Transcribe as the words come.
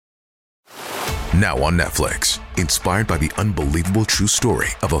Now on Netflix, inspired by the unbelievable true story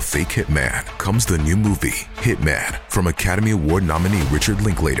of a fake hitman, comes the new movie, Hitman, from Academy Award nominee Richard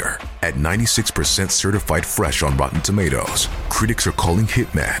Linklater. At 96% certified fresh on Rotten Tomatoes, critics are calling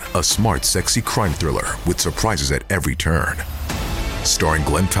Hitman a smart, sexy crime thriller with surprises at every turn. Starring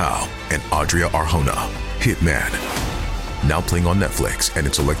Glenn Powell and Adria Arjona, Hitman. Now playing on Netflix and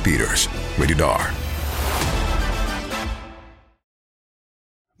in select theaters. Rated R.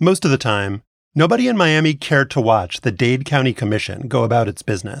 Most of the time, nobody in Miami cared to watch the Dade County Commission go about its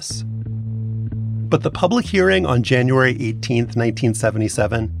business. But the public hearing on January 18th,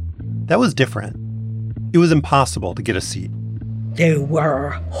 1977, that was different. It was impossible to get a seat. There were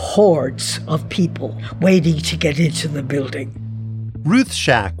hordes of people waiting to get into the building. Ruth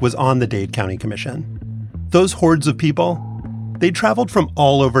Shack was on the Dade County Commission. Those hordes of people, they traveled from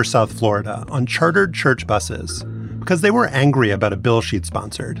all over South Florida on chartered church buses because they were angry about a bill she'd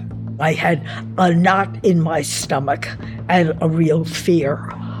sponsored. I had a knot in my stomach and a real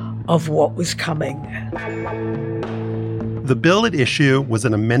fear of what was coming. The bill at issue was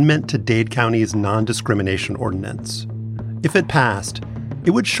an amendment to Dade County's non-discrimination ordinance. If it passed,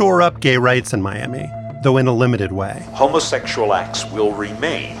 it would shore up gay rights in Miami, though in a limited way. Homosexual acts will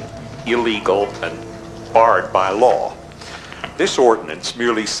remain illegal and barred by law. This ordinance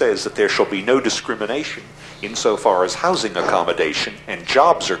merely says that there shall be no discrimination insofar as housing accommodation and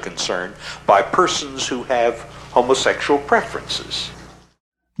jobs are concerned by persons who have homosexual preferences.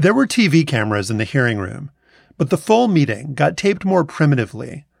 There were TV cameras in the hearing room, but the full meeting got taped more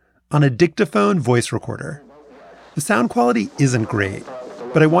primitively on a dictaphone voice recorder. The sound quality isn't great,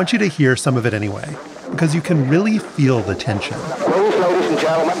 but I want you to hear some of it anyway, because you can really feel the tension. Ladies and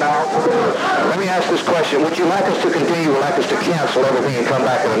gentlemen, now, let me ask this question. Would you like us to continue or like us to cancel everything and come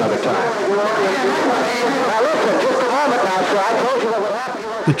back at another time? Now listen, just a moment now, sir. I told you that would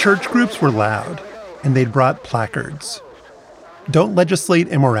happen. The church groups were loud, and they'd brought placards. Don't legislate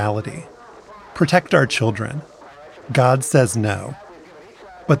immorality. Protect our children. God says no.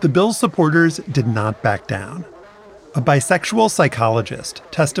 But the bill's supporters did not back down. A bisexual psychologist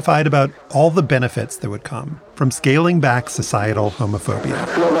testified about all the benefits that would come from scaling back societal homophobia. I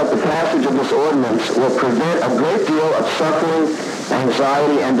feel that the passage of this ordinance will prevent a great deal of suffering,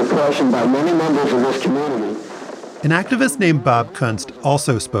 anxiety, and depression by many members of this community. An activist named Bob Kunst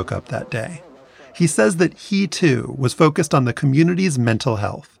also spoke up that day. He says that he, too, was focused on the community's mental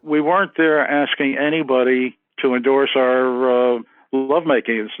health. We weren't there asking anybody to endorse our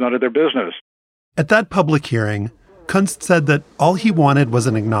lovemaking. It's none of their business. At that public hearing, Kunst said that all he wanted was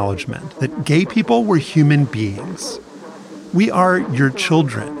an acknowledgement that gay people were human beings. We are your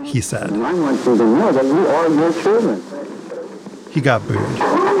children, he said. And I want you to know that we are your children. He got booed.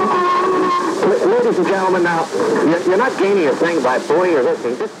 Ladies and gentlemen, now, you're not gaining a thing by booing or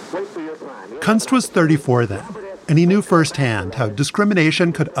listening. Just wait for your time. Kunst was 34 then, and he knew firsthand how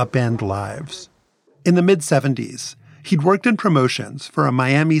discrimination could upend lives. In the mid-70s, he'd worked in promotions for a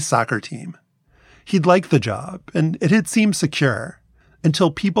Miami soccer team. He'd liked the job, and it had seemed secure,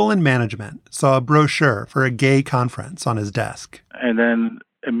 until people in management saw a brochure for a gay conference on his desk. And then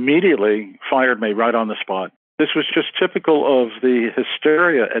immediately fired me right on the spot. This was just typical of the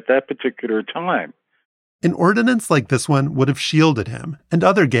hysteria at that particular time. An ordinance like this one would have shielded him and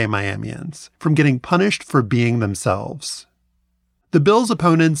other gay Miamians from getting punished for being themselves. The bill's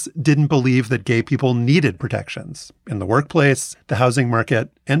opponents didn't believe that gay people needed protections in the workplace, the housing market,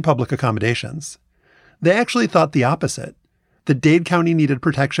 and public accommodations. They actually thought the opposite, that Dade County needed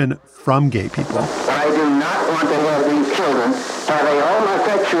protection from gay people. I do not want to have these children have a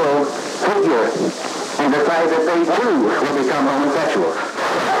homosexual figure and decide that they too will become homosexuals.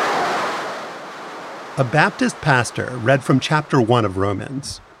 A Baptist pastor read from chapter 1 of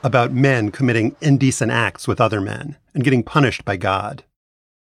Romans about men committing indecent acts with other men and getting punished by God.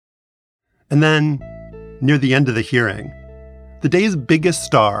 And then, near the end of the hearing, the day's biggest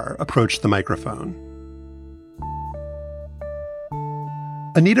star approached the microphone.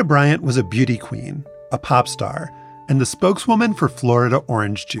 Anita Bryant was a beauty queen, a pop star, and the spokeswoman for Florida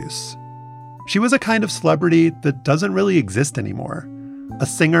Orange Juice. She was a kind of celebrity that doesn't really exist anymore, a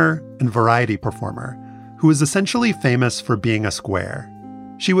singer and variety performer who was essentially famous for being a square.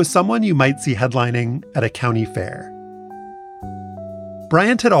 She was someone you might see headlining at a county fair.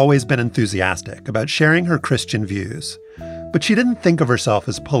 Bryant had always been enthusiastic about sharing her Christian views, but she didn't think of herself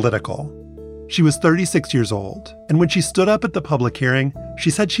as political. She was 36 years old, and when she stood up at the public hearing, she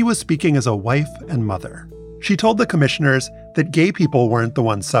said she was speaking as a wife and mother. She told the commissioners that gay people weren't the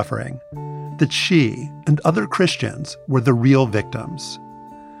ones suffering, that she and other Christians were the real victims.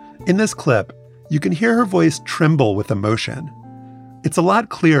 In this clip, you can hear her voice tremble with emotion, It's a lot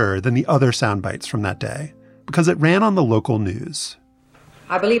clearer than the other sound bites from that day because it ran on the local news.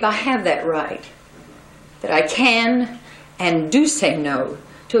 I believe I have that right, that I can and do say no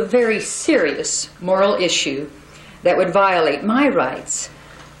to a very serious moral issue that would violate my rights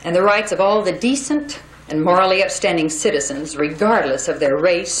and the rights of all the decent and morally upstanding citizens, regardless of their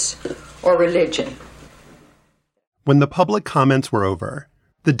race or religion. When the public comments were over,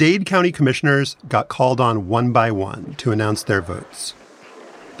 the Dade County commissioners got called on one by one to announce their votes.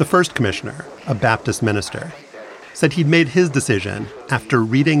 The first commissioner, a Baptist minister, said he'd made his decision after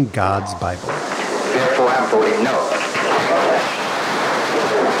reading God's Bible. Therefore, I'm voting no.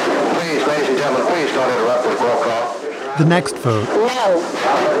 Please, ladies and gentlemen, please don't interrupt with roll call. The next vote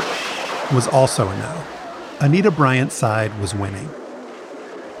was also a no. Anita Bryant's side was winning.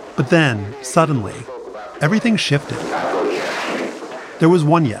 But then, suddenly, everything shifted. There was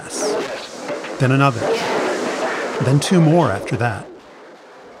one yes, then another, then two more after that.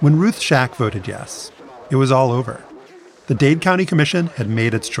 When Ruth Shack voted yes, it was all over. The Dade County Commission had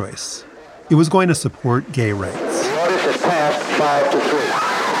made its choice. It was going to support gay rights. The order is passed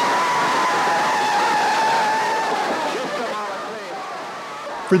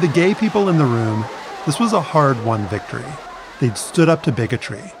 5-3. For the gay people in the room, this was a hard-won victory. They'd stood up to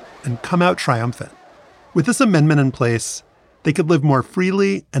bigotry and come out triumphant. With this amendment in place, they could live more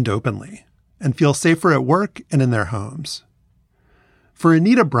freely and openly and feel safer at work and in their homes. For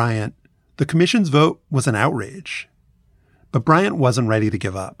Anita Bryant, the commission's vote was an outrage. But Bryant wasn't ready to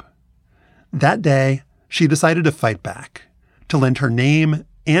give up. That day, she decided to fight back, to lend her name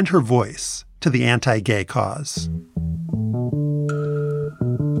and her voice to the anti-gay cause.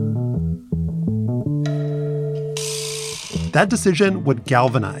 That decision would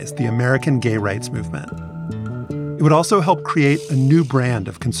galvanize the American gay rights movement. It would also help create a new brand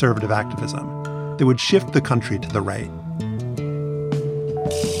of conservative activism that would shift the country to the right.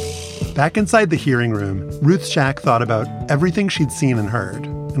 Back inside the hearing room, Ruth Shack thought about everything she'd seen and heard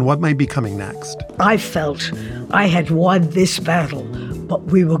and what might be coming next. I felt I had won this battle, but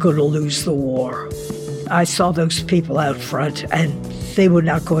we were going to lose the war. I saw those people out front, and they were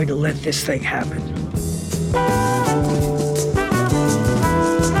not going to let this thing happen.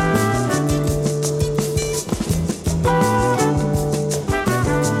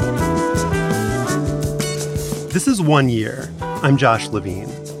 This is 1 Year. I'm Josh Levine.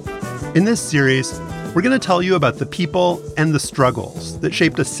 In this series, we're going to tell you about the people and the struggles that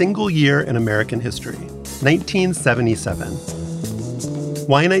shaped a single year in American history, 1977.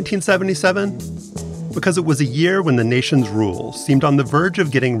 Why 1977? Because it was a year when the nation's rules seemed on the verge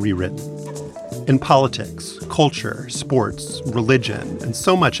of getting rewritten. In politics, culture, sports, religion, and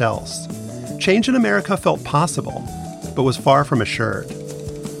so much else, change in America felt possible, but was far from assured.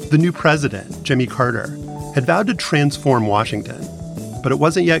 The new president, Jimmy Carter, had vowed to transform Washington, but it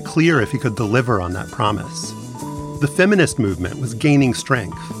wasn't yet clear if he could deliver on that promise. The feminist movement was gaining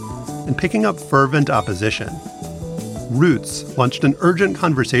strength and picking up fervent opposition. Roots launched an urgent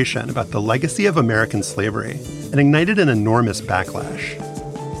conversation about the legacy of American slavery and ignited an enormous backlash.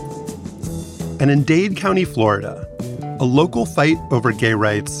 And in Dade County, Florida, a local fight over gay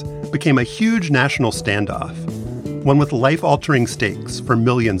rights became a huge national standoff, one with life-altering stakes for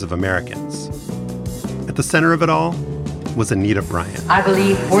millions of Americans. At the center of it all was Anita Bryant. I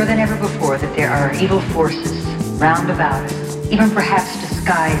believe more than ever before that there are evil forces round about us, even perhaps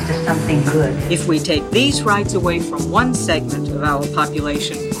disguised as something good. If we take these rights away from one segment of our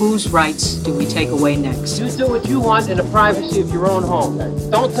population, whose rights do we take away next? You do what you want in the privacy of your own home.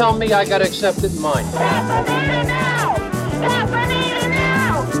 Don't tell me I gotta accept it in mine. Stop Anita now! Stop Anita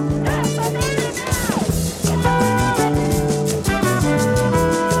now! Stop Anita now!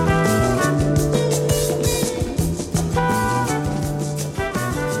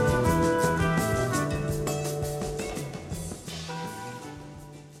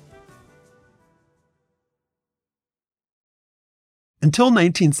 Until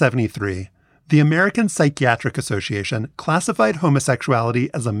 1973, the American Psychiatric Association classified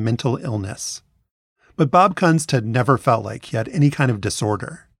homosexuality as a mental illness. But Bob Kunst had never felt like he had any kind of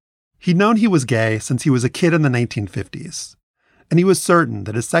disorder. He'd known he was gay since he was a kid in the 1950s, and he was certain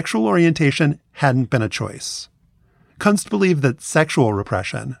that his sexual orientation hadn't been a choice. Kunst believed that sexual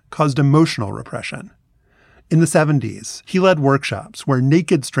repression caused emotional repression. In the 70s, he led workshops where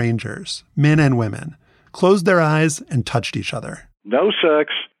naked strangers, men and women, closed their eyes and touched each other. No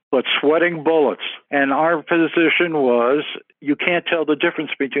sex, but sweating bullets. And our position was, you can't tell the difference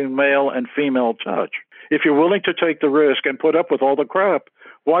between male and female touch. If you're willing to take the risk and put up with all the crap,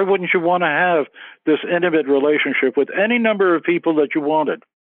 why wouldn't you want to have this intimate relationship with any number of people that you wanted?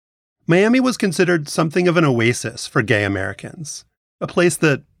 Miami was considered something of an oasis for gay Americans. a place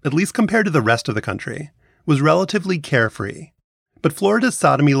that, at least compared to the rest of the country, was relatively carefree. But Florida's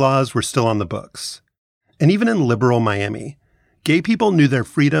sodomy laws were still on the books. And even in liberal Miami, gay people knew their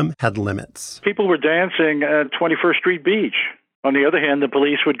freedom had limits. People were dancing at 21st Street Beach. On the other hand, the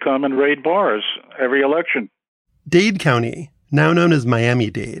police would come and raid bars every election. Dade County, now known as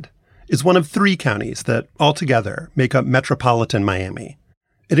Miami-Dade, is one of 3 counties that, altogether, make up metropolitan Miami.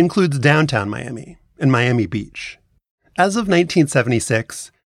 It includes downtown Miami and Miami Beach. As of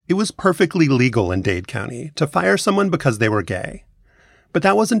 1976, it was perfectly legal in Dade County to fire someone because they were gay. But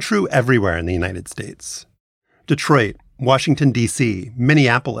that wasn't true everywhere in the United States. Detroit, Washington, D.C.,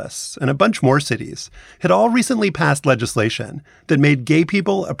 Minneapolis, and a bunch more cities had all recently passed legislation that made gay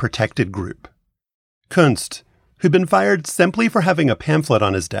people a protected group. Kunst, who'd been fired simply for having a pamphlet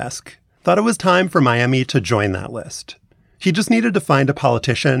on his desk, thought it was time for Miami to join that list. He just needed to find a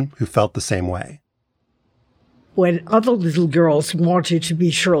politician who felt the same way. When other little girls wanted to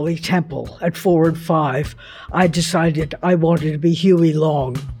be Shirley Temple at 4 and 5, I decided I wanted to be Huey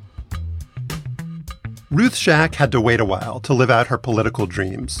Long. Ruth Shack had to wait a while to live out her political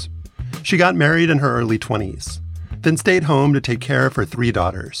dreams. She got married in her early 20s, then stayed home to take care of her 3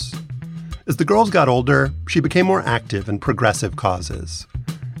 daughters. As the girls got older, she became more active in progressive causes.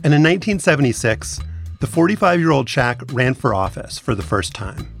 And in 1976, the 45-year-old Shack ran for office for the first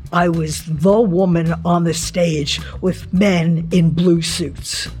time. I was the woman on the stage with men in blue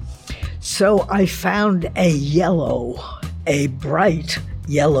suits. So I found a bright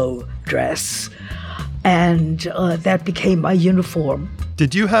yellow dress, and that became my uniform.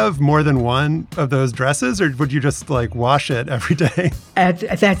 Did you have more than one of those dresses, or would you just, wash it every day?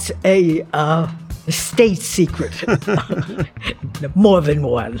 That's a state secret. More than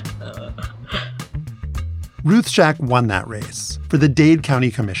one. Ruth Shack won that race for the Dade County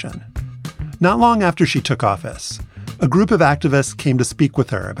Commission. Not long after she took office, a group of activists came to speak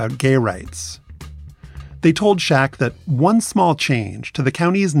with her about gay rights. They told Shack that one small change to the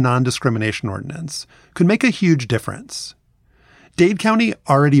county's non-discrimination ordinance could make a huge difference. Dade County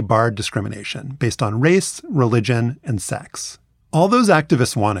already barred discrimination based on race, religion, and sex. All those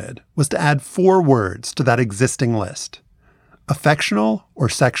activists wanted was to add 4 words to that existing list: affectional or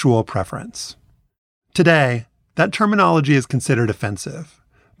sexual preference. Today, that terminology is considered offensive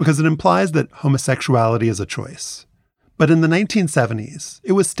because it implies that homosexuality is a choice. But in the 1970s,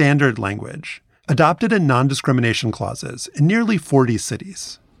 it was standard language, adopted in non-discrimination clauses in nearly 40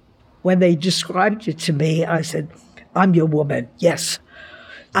 cities. When they described it to me, I said, "I'm your woman, yes."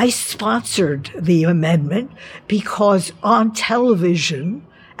 I sponsored the amendment because on television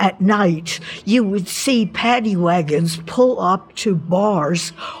at night, you would see paddy wagons pull up to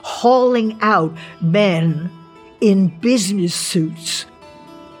bars, hauling out men in business suits.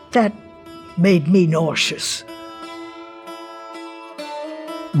 That made me nauseous.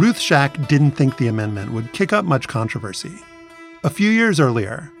 Ruth Shack didn't think the amendment would kick up much controversy. A few years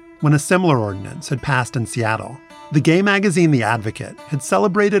earlier, when a similar ordinance had passed in Seattle, the gay magazine The Advocate had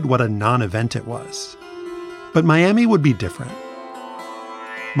celebrated what a non-event it was. But Miami would be different.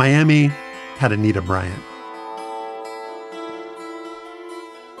 Miami had Anita Bryant.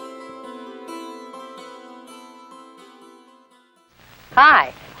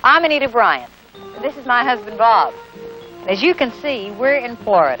 Hi, I'm Anita Bryant. This is my husband, Bob. As you can see, we're in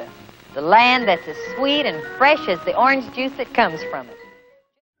Florida, the land that's as sweet and fresh as the orange juice that comes from it.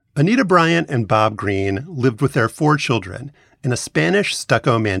 Anita Bryant and Bob Green lived with their 4 children in a Spanish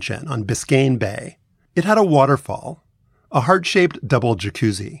stucco mansion on Biscayne Bay. It had a waterfall, a heart-shaped double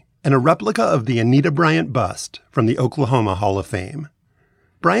jacuzzi, and a replica of the Anita Bryant bust from the Oklahoma Hall of Fame.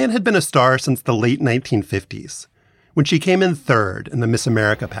 Bryant had been a star since the late 1950s, when she came in 3rd in the Miss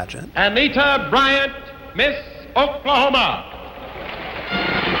America pageant. Anita Bryant, Miss Oklahoma.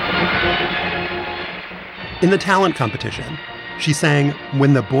 In the talent competition, she sang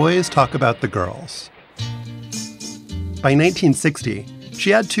When the Boys Talk About the Girls. By 1960,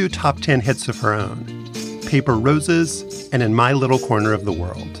 she had 2 top 10 hits of her own, Paper Roses and In My Little Corner of the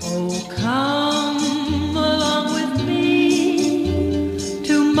World. Oh, come along with me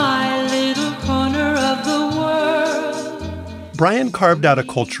to my little corner of the world. Bryant carved out a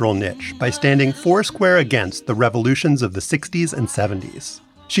cultural niche by standing foursquare against the revolutions of the 60s and 70s.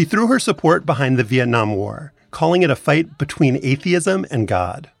 She threw her support behind the Vietnam War, calling it a fight between atheism and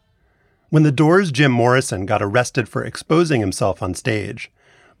God. When the Doors' Jim Morrison got arrested for exposing himself on stage,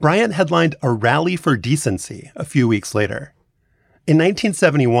 Bryant headlined a rally for decency a few weeks later. In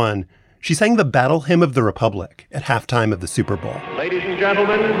 1971, she sang the Battle Hymn of the Republic at halftime of the Super Bowl. Ladies and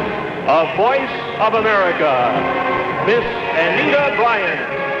gentlemen, a voice of America, Miss Anita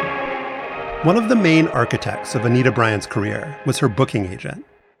Bryant. One of the main architects of Anita Bryant's career was her booking agent.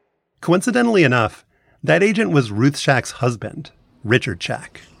 Coincidentally enough, that agent was Ruth Shack's husband, Richard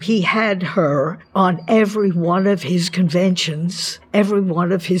Shack. He had her on every one of his conventions, every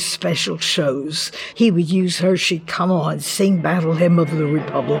one of his special shows. He would use her. She'd come on, sing Battle Hymn of the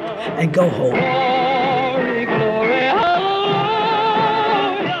Republic, and go home.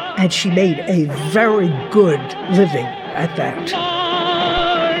 And she made a very good living at that.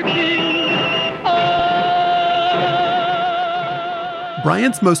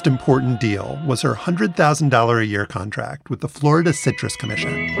 Bryant's most important deal was her $100,000 a year contract with the Florida Citrus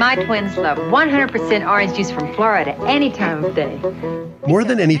Commission. My twins love 100% orange juice from Florida any time of day. More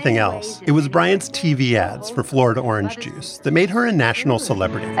than anything else, it was Bryant's TV ads for Florida orange juice that made her a national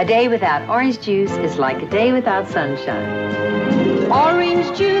celebrity. A day without orange juice is like a day without sunshine.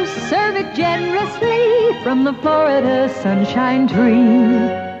 Orange juice, serve it generously from the Florida sunshine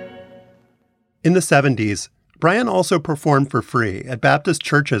tree. In the 70s, Bryant also performed for free at Baptist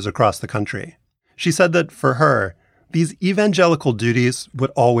churches across the country. She said that, for her, these evangelical duties would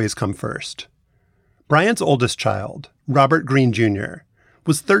always come first. Bryant's oldest child, Robert Greene Jr.,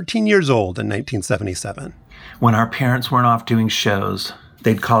 was 13 years old in 1977. When our parents weren't off doing shows,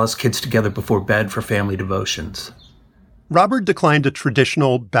 they'd call us kids together before bed for family devotions. Robert declined a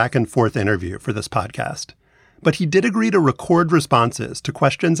traditional back-and-forth interview for this podcast, but he did agree to record responses to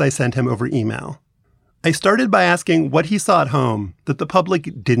questions I sent him over email. I started by asking what he saw at home that the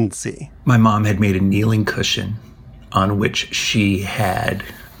public didn't see. My mom had made a kneeling cushion on which she had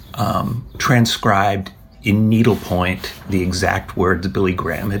transcribed in needlepoint the exact words Billy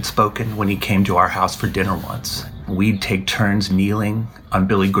Graham had spoken when he came to our house for dinner once. We'd take turns kneeling on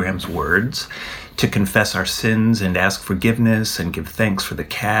Billy Graham's words to confess our sins and ask forgiveness and give thanks for the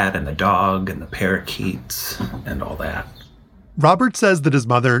cat and the dog and the parakeets and all that. Robert says that his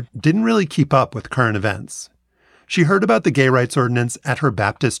mother didn't really keep up with current events. She heard about the gay rights ordinance at her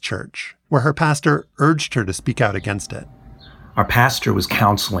Baptist church, where her pastor urged her to speak out against it. Our pastor was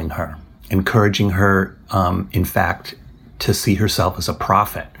counseling her, encouraging her, in fact, to see herself as a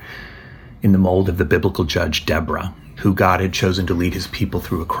prophet in the mold of the biblical judge Deborah, who God had chosen to lead his people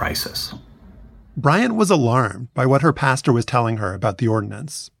through a crisis. Bryant was alarmed by what her pastor was telling her about the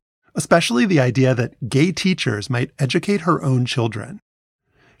ordinance, especially the idea that gay teachers might educate her own children.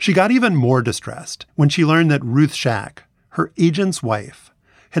 She got even more distressed when she learned that Ruth Shack, her agent's wife,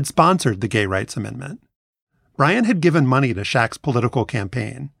 had sponsored the gay rights amendment. Bryant had given money to Shack's political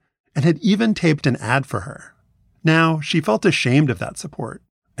campaign and had even taped an ad for her. Now, she felt ashamed of that support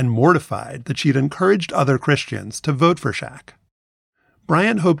and mortified that she'd encouraged other Christians to vote for Shack.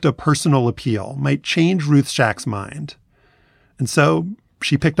 Bryant hoped a personal appeal might change Ruth Shack's mind. And so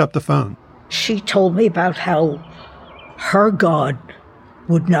she picked up the phone. She told me about how her God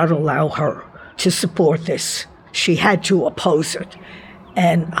would not allow her to support this. She had to oppose it.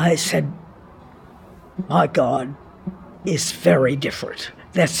 And I said, my God is very different.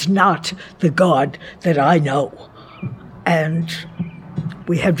 That's not the God that I know. And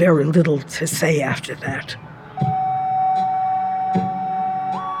we had very little to say after that.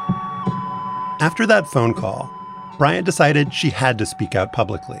 After that phone call, Bryant decided she had to speak out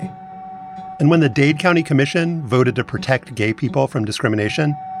publicly. And when the Dade County Commission voted to protect gay people from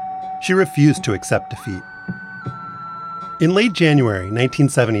discrimination, she refused to accept defeat. In late January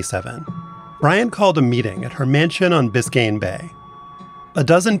 1977, Bryant called a meeting at her mansion on Biscayne Bay.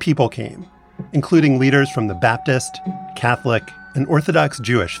 12 people came, including leaders from the Baptist, Catholic, and Orthodox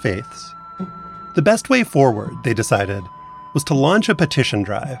Jewish faiths. The best way forward, they decided, was to launch a petition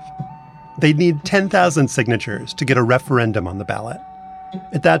drive. They'd need 10,000 signatures to get a referendum on the ballot.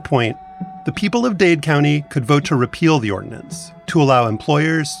 At that point, the people of Dade County could vote to repeal the ordinance to allow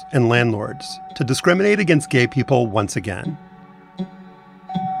employers and landlords to discriminate against gay people once again.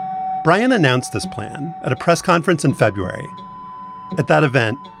 Bryant announced this plan at a press conference in February. At that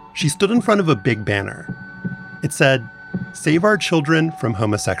event, she stood in front of a big banner. It said, "Save our children from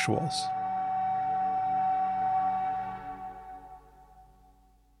homosexuals."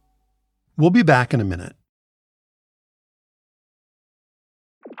 We'll be back in a minute.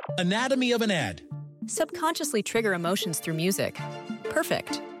 Anatomy of an ad. Subconsciously trigger emotions through music.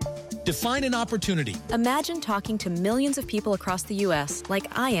 Perfect. Define an opportunity. Imagine talking to millions of people across the U.S.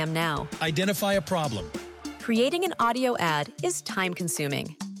 like I am now. Identify a problem. Creating an audio ad is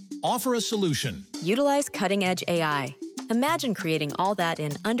time-consuming. Offer a solution. Utilize cutting-edge AI. Imagine creating all that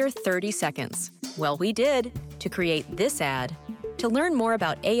in under 30 seconds. Well, we did to create this ad. To learn more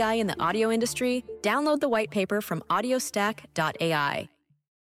about AI in the audio industry, download the white paper from audiostack.ai.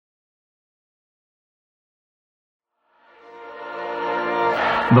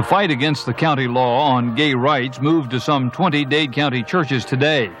 The fight against the county law on gay rights moved to some 20 Dade County churches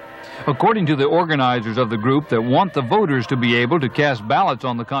today. According to the organizers of the group that want the voters to be able to cast ballots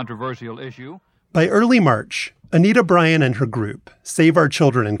on the controversial issue. By early March, Anita Bryan and her group, Save Our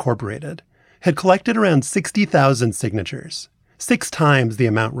Children Incorporated, had collected around 60,000 signatures, 6 times the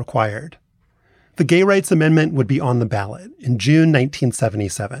amount required. The Gay Rights Amendment would be on the ballot in June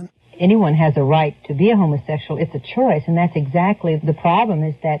 1977. Anyone has a right to be a homosexual. It's a choice, and that's exactly the problem,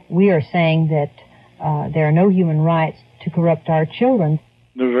 is that we are saying that there are no human rights to corrupt our children.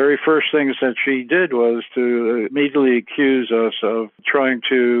 The very first things that she did was to immediately accuse us of trying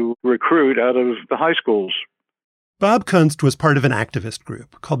to recruit out of the high schools. Bob Kunst was part of an activist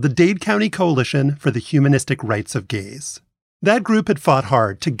group called the Dade County Coalition for the Humanistic Rights of Gays. That group had fought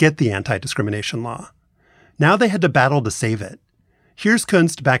hard to get the anti-discrimination law. Now they had to battle to save it. Here's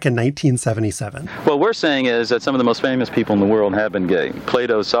Kunst back in 1977. What we're saying is that some of the most famous people in the world have been gay.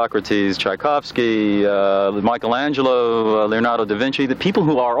 Plato, Socrates, Tchaikovsky, Michelangelo, Leonardo da Vinci, the people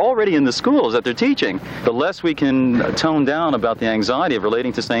who are already in the schools that they're teaching. The less we can tone down about the anxiety of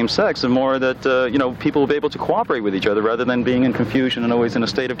relating to same sex, the more that people will be able to cooperate with each other rather than being in confusion and always in a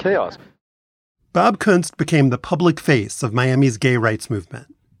state of chaos. Bob Kunst became the public face of Miami's gay rights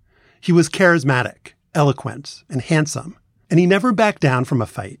movement. He was charismatic, eloquent, and handsome. And he never backed down from a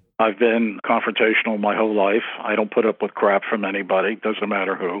fight. I've been confrontational my whole life. I don't put up with crap from anybody, doesn't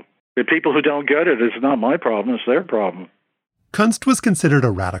matter who. The people who don't get it, it's not my problem, it's their problem. Kunst was considered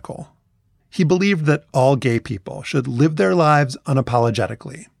a radical. He believed that all gay people should live their lives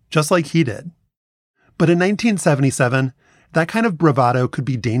unapologetically, just like he did. But in 1977, that kind of bravado could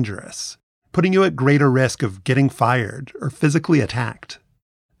be dangerous, putting you at greater risk of getting fired or physically attacked.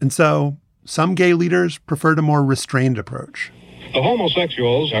 And so, some gay leaders preferred a more restrained approach. The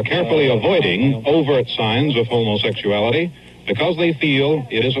homosexuals are carefully avoiding overt signs of homosexuality because they feel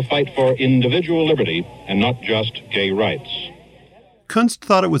it is a fight for individual liberty and not just gay rights. Kunst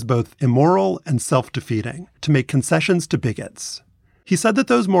thought it was both immoral and self-defeating to make concessions to bigots. He said that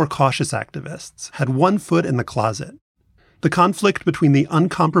those more cautious activists had one foot in the closet. The conflict between the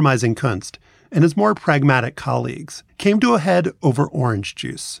uncompromising Kunst and his more pragmatic colleagues came to a head over orange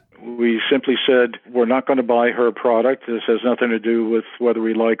juice. We simply said, we're not going to buy her product. This has nothing to do with whether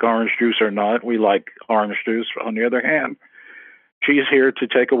we like orange juice or not. We like orange juice. On the other hand, she's here to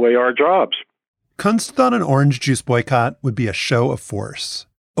take away our jobs. Kunst thought an orange juice boycott would be a show of force,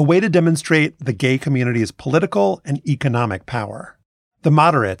 a way to demonstrate the gay community's political and economic power. The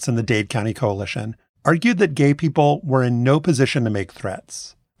moderates in the Dade County Coalition argued that gay people were in no position to make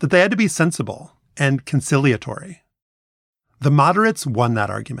threats, that they had to be sensible and conciliatory. The moderates won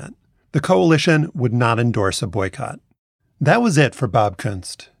that argument. The coalition would not endorse a boycott. That was it for Bob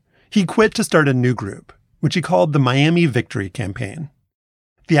Kunst. He quit to start a new group, which he called the Miami Victory Campaign.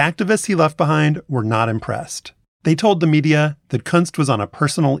 The activists he left behind were not impressed. They told the media that Kunst was on a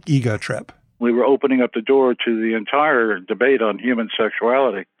personal ego trip. We were opening up the door to the entire debate on human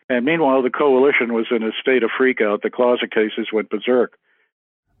sexuality. And meanwhile, the coalition was in a state of freakout. The closet cases went berserk.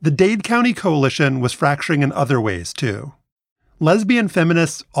 The Dade County Coalition was fracturing in other ways, too. Lesbian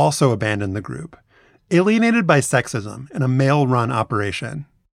feminists also abandoned the group, alienated by sexism and a male-run operation.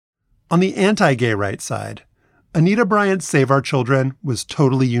 On the anti-gay rights side, Anita Bryant's Save Our Children was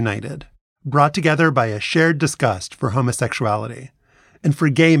totally united, brought together by a shared disgust for homosexuality, and for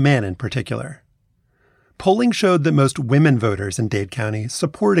gay men in particular. Polling showed that most women voters in Dade County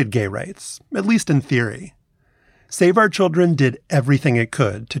supported gay rights, at least in theory. Save Our Children did everything it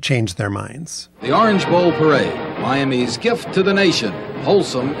could to change their minds. The Orange Bowl Parade, Miami's gift to the nation,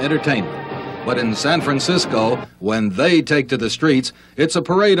 wholesome entertainment. But in San Francisco, when they take to the streets, it's a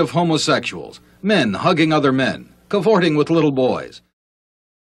parade of homosexuals, men hugging other men, cavorting with little boys.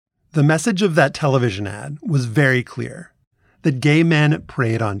 The message of that television ad was very clear, that gay men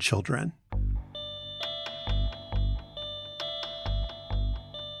preyed on children.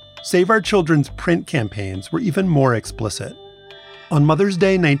 Save Our Children's print campaigns were even more explicit. On Mother's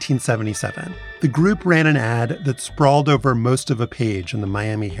Day 1977, the group ran an ad that sprawled over most of a page in the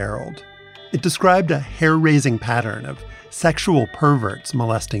Miami Herald. It described a hair-raising pattern of sexual perverts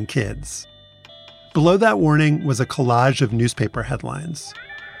molesting kids. Below that warning was a collage of newspaper headlines.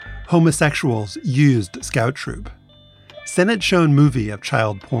 Homosexuals used scout troop. Senate-shown movie of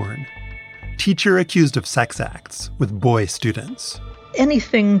child porn. Teacher accused of sex acts with boy students.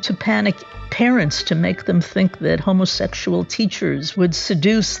 Anything to panic parents, to make them think that homosexual teachers would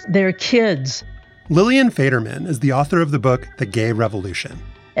seduce their kids. Lillian Faderman is the author of the book The Gay Revolution.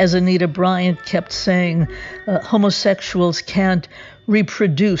 As Anita Bryant kept saying, homosexuals can't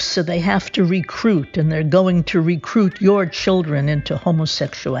reproduce, so they have to recruit, and they're going to recruit your children into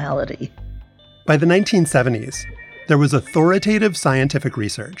homosexuality. By the 1970s, there was authoritative scientific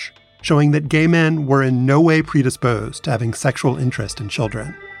research showing that gay men were in no way predisposed to having sexual interest in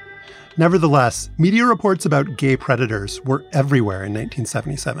children. Nevertheless, media reports about gay predators were everywhere in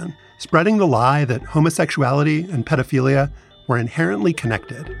 1977, spreading the lie that homosexuality and pedophilia were inherently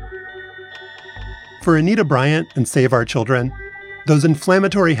connected. For Anita Bryant and Save Our Children, those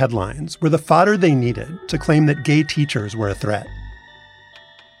inflammatory headlines were the fodder they needed to claim that gay teachers were a threat.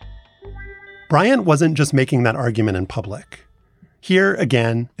 Bryant wasn't just making that argument in public. Here,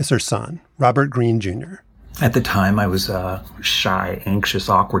 again, is her son, Robert Greene Jr. At the time, I was a shy, anxious,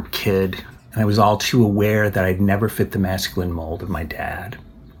 awkward kid, and I was all too aware that I'd never fit the masculine mold of my dad.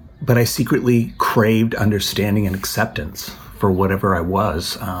 But I secretly craved understanding and acceptance for whatever I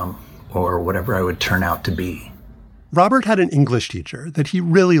was, or whatever I would turn out to be. Robert had an English teacher that he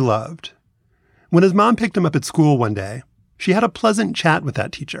really loved. When his mom picked him up at school one day, she had a pleasant chat with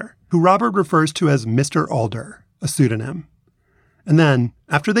that teacher, who Robert refers to as Mr. Alder, a pseudonym. And then,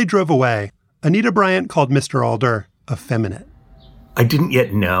 after they drove away, Anita Bryant called Mr. Alder effeminate. I didn't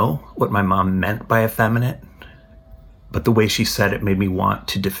yet know what my mom meant by effeminate, but the way she said it made me want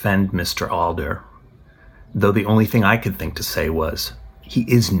to defend Mr. Alder, though the only thing I could think to say was, he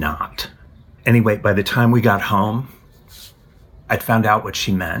is not. Anyway, by the time we got home, I'd found out what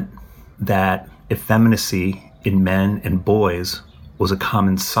she meant, that effeminacy in men and boys was a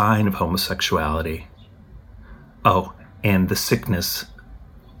common sign of homosexuality. Oh, and the sickness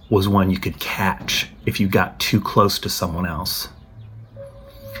was one you could catch if you got too close to someone else.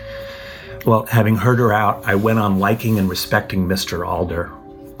 Well, having heard her out, I went on liking and respecting Mr. Alder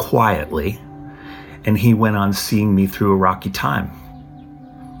quietly, and he went on seeing me through a rocky time.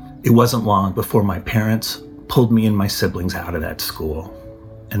 It wasn't long before my parents pulled me and my siblings out of that school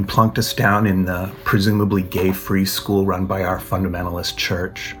and plunked us down in the presumably gay-free school run by our fundamentalist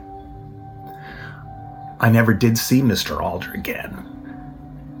church. I never did see Mr. Alder again.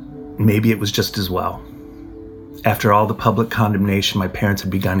 Maybe it was just as well. After all the public condemnation my parents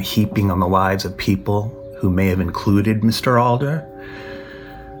had begun heaping on the lives of people who may have included Mr. Alder,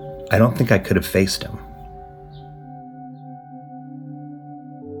 I don't think I could have faced him.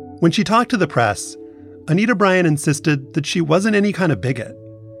 When she talked to the press, Anita Bryant insisted that she wasn't any kind of bigot.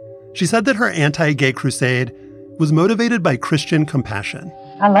 She said that her anti-gay crusade was motivated by Christian compassion.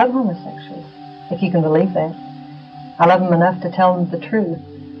 I love homosexuals, if you can believe that. I love them enough to tell them the truth,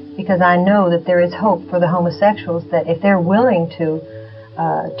 because I know that there is hope for the homosexuals, that if they're willing to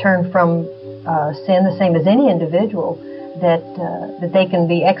turn from sin the same as any individual, that they can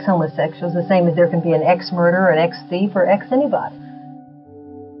be ex-homosexuals the same as there can be an ex-murderer, an ex-thief, or ex-anybody.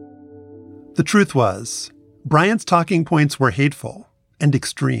 The truth was, Bryant's talking points were hateful and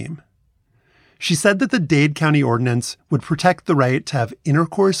extreme. She said that the Dade County Ordinance would protect the right to have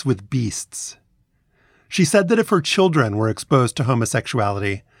intercourse with beasts. She said that if her children were exposed to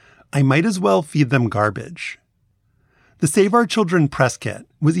homosexuality, I might as well feed them garbage. The Save Our Children press kit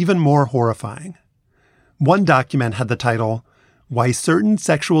was even more horrifying. One document had the title, "Why Certain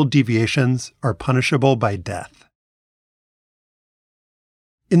Sexual Deviations Are Punishable by Death."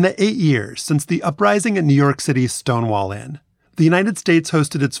 In the 8 years since the uprising at New York City's Stonewall Inn, the United States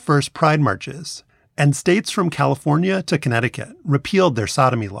hosted its first pride marches, and states from California to Connecticut repealed their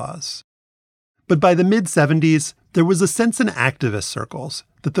sodomy laws. But by the mid-70s, there was a sense in activist circles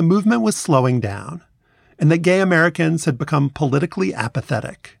that the movement was slowing down, and that gay Americans had become politically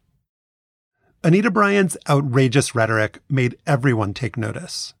apathetic. Anita Bryant's outrageous rhetoric made everyone take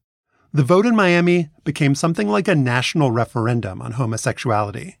notice. The vote in Miami became something like a national referendum on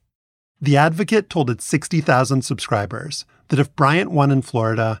homosexuality. The Advocate told its 60,000 subscribers that if Bryant won in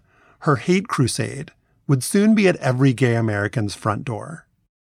Florida, her hate crusade would soon be at every gay American's front door.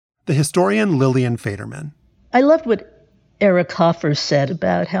 The historian Lillian Faderman. I loved what Eric Hoffer said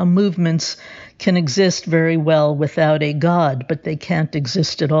about how movements can exist very well without a God, but they can't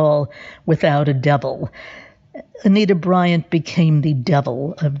exist at all without a devil. Anita Bryant became the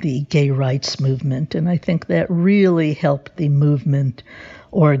devil of the gay rights movement, and I think that really helped the movement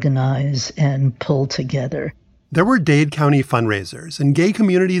organize and pull together. There were Dade County fundraisers in gay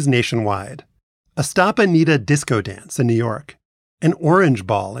communities nationwide, a Stop Anita disco dance in New York, an Orange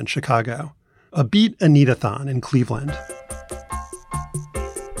Ball in Chicago, a Beat Anita-thon in Cleveland.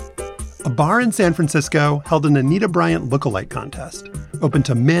 A bar in San Francisco held an Anita Bryant lookalike contest, open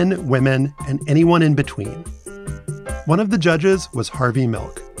to men, women, and anyone in between. One of the judges was Harvey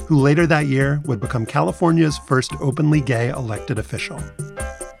Milk, who later that year would become California's first openly gay elected official.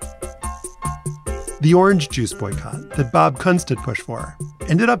 The orange juice boycott that Bob Kunst had pushed for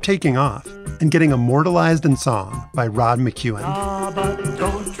ended up taking off and getting immortalized in song by Rod McEwen. Ah, but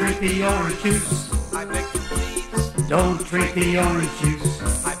don't drink the orange juice. I beg you please. Don't drink the orange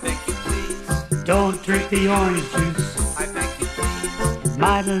juice. I beg you please. Don't drink the orange juice. I beg you please.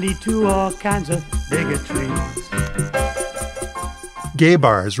 Might lead to all kinds of bigotries. Gay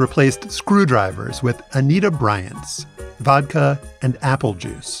bars replaced screwdrivers with Anita Bryant's, vodka, and apple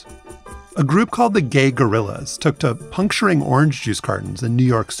juice. A group called the Gay Gorillas took to puncturing orange juice cartons in New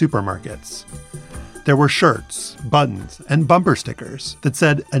York supermarkets. There were shirts, buttons, and bumper stickers that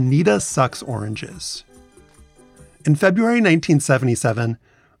said, "Anita sucks oranges." In February 1977,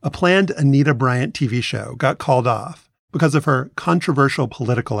 a planned Anita Bryant TV show got called off because of her controversial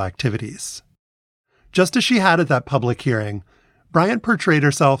political activities. Just as she had at that public hearing, Bryant portrayed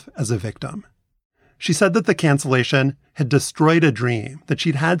herself as a victim. She said that the cancellation had destroyed a dream that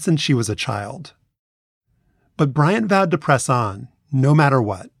she'd had since she was a child. But Bryant vowed to press on, no matter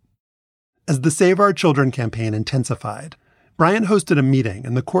what. As the Save Our Children campaign intensified, Bryant hosted a meeting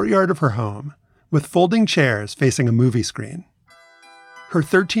in the courtyard of her home with folding chairs facing a movie screen. Her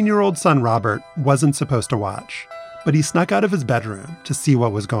 13-year-old son Robert wasn't supposed to watch, but he snuck out of his bedroom to see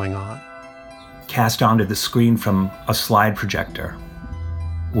what was going on. Cast onto the screen from a slide projector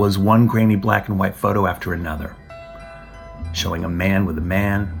was one grainy black and white photo after another, showing a man with a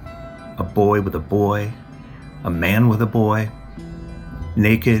man, a boy with a boy, a man with a boy,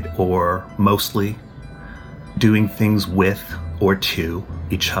 naked or mostly, doing things with or to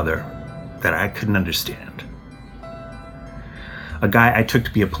each other that I couldn't understand. A guy I took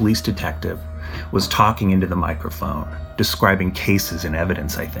to be a police detective was talking into the microphone, describing cases and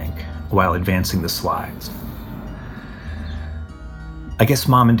evidence, I think, while advancing the slides. I guess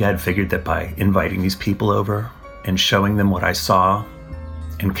Mom and Dad figured that by inviting these people over and showing them what I saw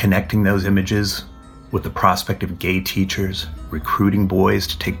and connecting those images with the prospect of gay teachers recruiting boys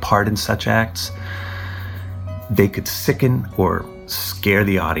to take part in such acts, they could sicken or scare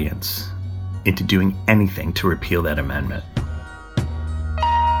the audience into doing anything to repeal that amendment.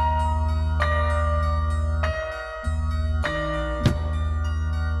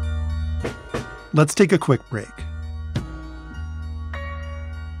 Let's take a quick break.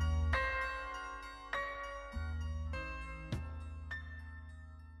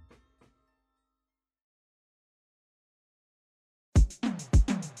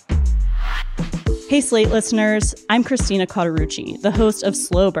 Hey Slate listeners, I'm Christina Cauterucci, the host of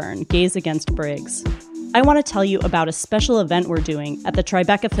Slow Burn, Gays Against Briggs. I want to tell you about a special event we're doing at the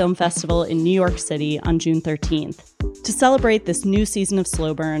Tribeca Film Festival in New York City on June 13th. To celebrate this new season of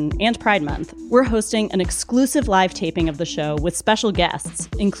Slow Burn and Pride Month, we're hosting an exclusive live taping of the show with special guests,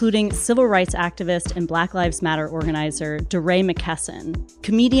 including civil rights activist and Black Lives Matter organizer DeRay McKesson,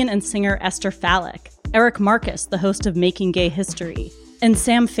 comedian and singer Esther Fallick, Eric Marcus, the host of Making Gay History, and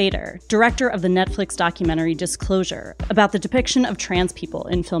Sam Feder, director of the Netflix documentary Disclosure, about the depiction of trans people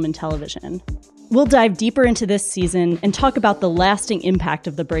in film and television. We'll dive deeper into this season and talk about the lasting impact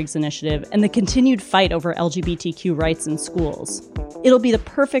of the Briggs Initiative and the continued fight over LGBTQ rights in schools. It'll be the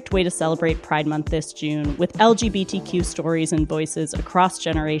perfect way to celebrate Pride Month this June with LGBTQ stories and voices across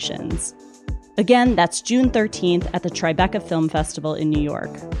generations. Again, that's June 13th at the Tribeca Film Festival in New York.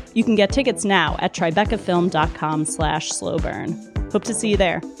 You can get tickets now at tribecafilm.com/slowburn. Hope to see you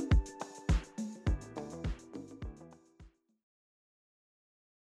there.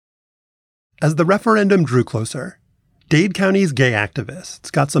 As the referendum drew closer, Dade County's gay activists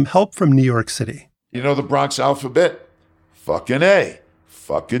got some help from New York City. You know the Bronx alphabet? Fucking A,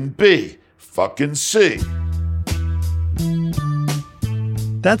 fucking B, fucking C.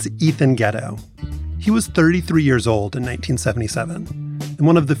 That's Ethan Ghetto. He was 33 years old in 1977 and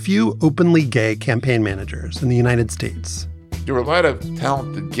one of the few openly gay campaign managers in the United States. There were a lot of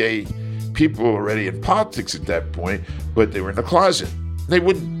talented gay people already in politics at that point, but they were in the closet. They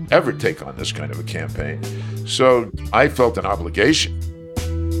wouldn't ever take on this kind of a campaign. So I felt an obligation.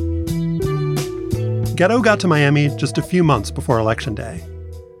 Ghetto got to Miami just a few months before Election Day.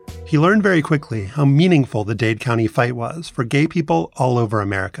 He learned very quickly how meaningful the Dade County fight was for gay people all over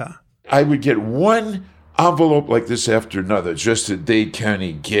America. I would get one envelope like this after another, just a Dade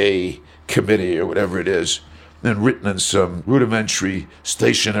County Gay Committee or whatever it is, and written in some rudimentary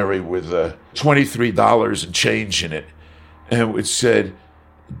stationery with $23 and change in it. And it said,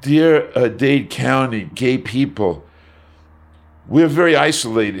 "Dear Dade County gay people, we're very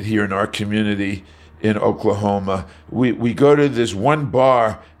isolated here in our community in Oklahoma. We go to this one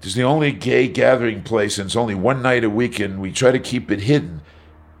bar. It's the only gay gathering place, and it's only one night a week, and we try to keep it hidden.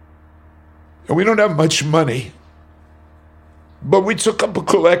 And we don't have much money, but we took up a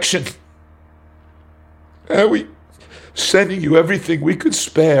collection. Are we sending you everything we could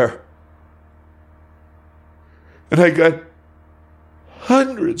spare? And I got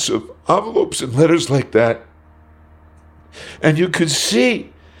hundreds of envelopes and letters like that. And you could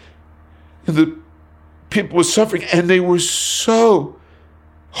see the people were suffering, and they were so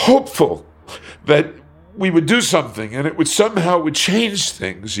hopeful that we would do something and it would somehow change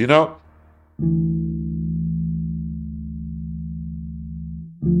things, you know?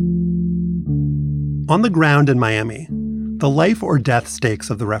 On the ground in Miami, the life or death stakes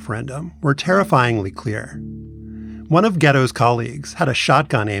of the referendum were terrifyingly clear. One of Ghetto's colleagues had a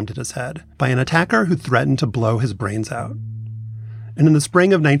shotgun aimed at his head by an attacker who threatened to blow his brains out. And in the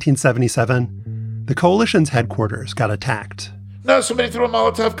spring of 1977, the coalition's headquarters got attacked. No, somebody threw a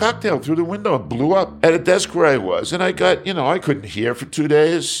Molotov cocktail through the window. It blew up at a desk where I was. And I got, I couldn't hear for 2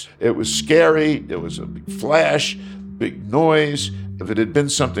 days. It was scary. There was a big flash, big noise. If it had been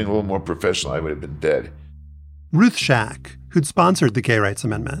something a little more professional, I would have been dead. Ruth Shack, who'd sponsored the Gay Rights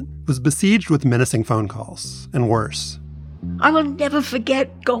Amendment, was besieged with menacing phone calls, and worse. I will never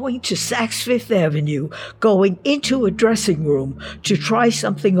forget going to Saks Fifth Avenue, going into a dressing room to try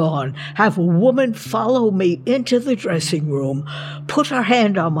something on, have a woman follow me into the dressing room, put her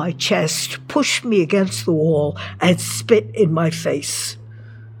hand on my chest, push me against the wall, and spit in my face.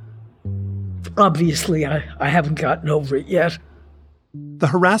 Obviously, I haven't gotten over it yet. The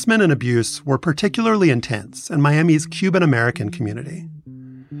harassment and abuse were particularly intense in Miami's Cuban-American community.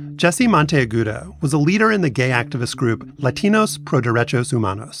 Jesse Monteagudo was a leader in the gay activist group Latinos Pro Derechos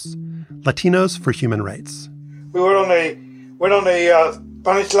Humanos, Latinos for Human Rights. We were on a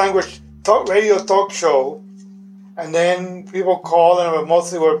Spanish language radio talk show, and then people called, and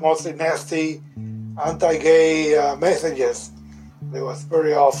it were mostly nasty, anti-gay messages. It was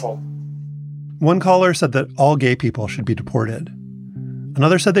very awful. One caller said that all gay people should be deported.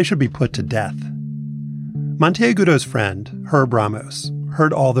 Another said they should be put to death. Monteagudo's friend, Herb Ramos,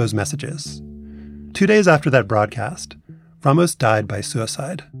 heard all those messages. 2 days after that broadcast, Ramos died by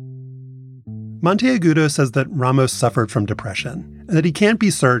suicide. Monteagudo says that Ramos suffered from depression and that he can't be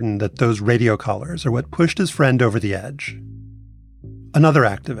certain that those radio callers are what pushed his friend over the edge. Another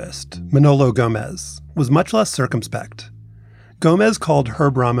activist, Manolo Gomez, was much less circumspect. Gomez called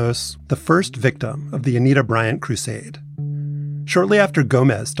Herb Ramos the first victim of the Anita Bryant crusade. Shortly after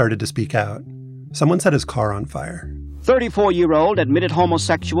Gomez started to speak out, someone set his car on fire. 34-year-old admitted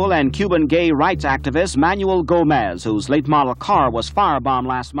homosexual and Cuban gay rights activist Manuel Gomez, whose late model car was firebombed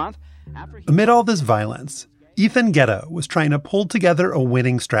last month. Amid all this violence, Ethan Ghetto was trying to pull together a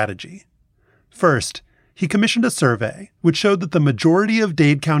winning strategy. First, he commissioned a survey which showed that the majority of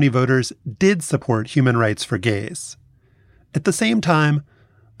Dade County voters did support human rights for gays. At the same time,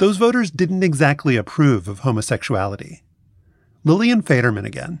 those voters didn't exactly approve of homosexuality. Lillian Faderman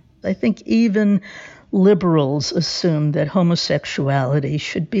again. I think even liberals assume that homosexuality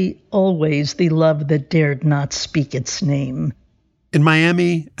should be always the love that dared not speak its name. In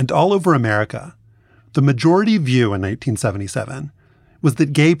Miami and all over America, the majority view in 1977 was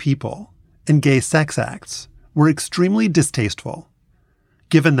that gay people and gay sex acts were extremely distasteful.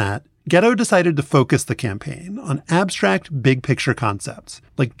 Given that, Ghetto decided to focus the campaign on abstract big-picture concepts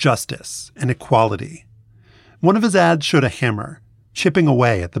like justice and equality. One of his ads showed a hammer chipping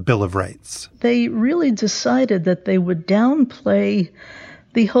away at the Bill of Rights. They really decided that they would downplay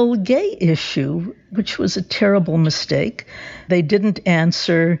the whole gay issue, which was a terrible mistake. They didn't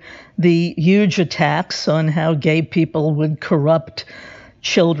answer the huge attacks on how gay people would corrupt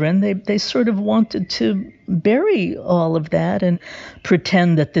children. They sort of wanted to bury all of that and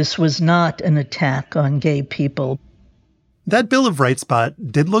pretend that this was not an attack on gay people. That Bill of Rights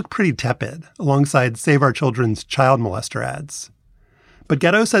spot did look pretty tepid alongside Save Our Children's child molester ads. But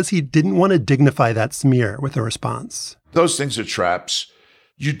Ghetto says he didn't want to dignify that smear with a response. Those things are traps.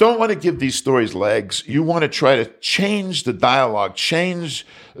 You don't want to give these stories legs. You want to try to change the dialogue, change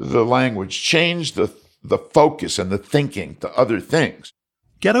the language, change the focus and the thinking to other things.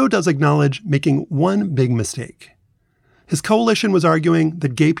 Ghetto does acknowledge making one big mistake. His coalition was arguing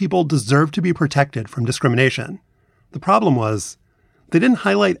that gay people deserve to be protected from discrimination. The problem was, they didn't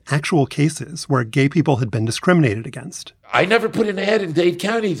highlight actual cases where gay people had been discriminated against. I never put an ad in Dade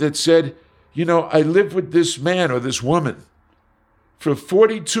County that said, I lived with this man or this woman for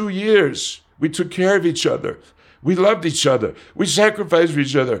 42 years. We took care of each other. We loved each other. We sacrificed for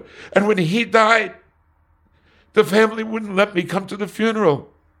each other. And when he died, the family wouldn't let me come to the funeral.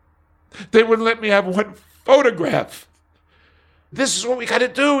 They wouldn't let me have one photograph. This is what we got to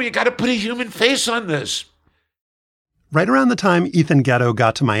do. You got to put a human face on this. Right around the time Ethan Ghetto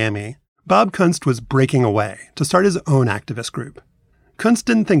got to Miami, Bob Kunst was breaking away to start his own activist group. Kunst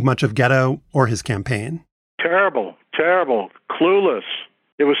didn't think much of Ghetto or his campaign. Terrible, terrible, clueless.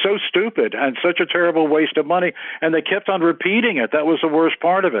 It was so stupid and such a terrible waste of money, and they kept on repeating it. That was the worst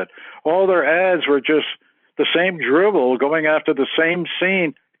part of it. All their ads were just the same drivel, going after the same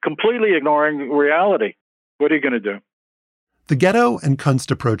scene, completely ignoring reality. What are you going to do? The Ghetto and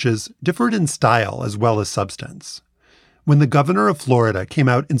Kunst approaches differed in style as well as substance. When the governor of Florida came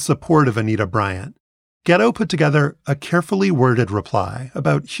out in support of Anita Bryant, Ghetto put together a carefully worded reply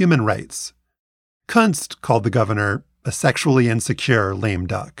about human rights. Kunst called the governor a sexually insecure lame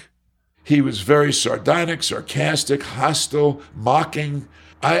duck. He was very sardonic, sarcastic, hostile, mocking.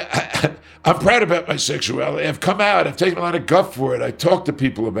 I'm proud about my sexuality. I've come out. I've taken a lot of guff for it. I talk to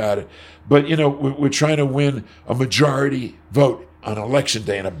people about it. But, we're trying to win a majority vote on election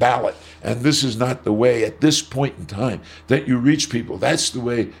day in a ballot. And this is not the way at this point in time that you reach people. That's the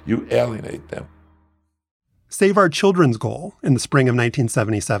way you alienate them. Save Our Children's goal in the spring of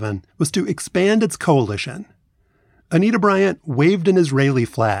 1977 was to expand its coalition. Anita Bryant waved an Israeli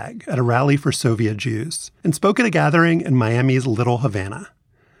flag at a rally for Soviet Jews and spoke at a gathering in Miami's Little Havana.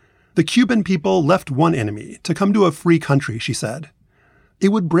 The Cuban people left one enemy to come to a free country, she said.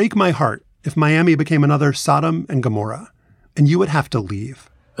 It would break my heart if Miami became another Sodom and Gomorrah, and you would have to leave.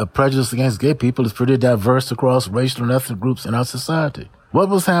 The prejudice against gay people is pretty diverse across racial and ethnic groups in our society. What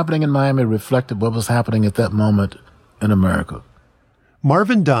was happening in Miami reflected what was happening at that moment in America.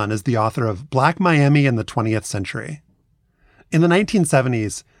 Marvin Dunn is the author of Black Miami in the 20th Century. In the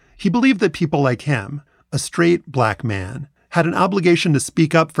 1970s, he believed that people like him, a straight black man, had an obligation to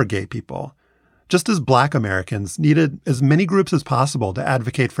speak up for gay people, just as Black Americans needed as many groups as possible to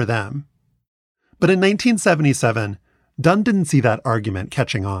advocate for them. But in 1977, Dunn didn't see that argument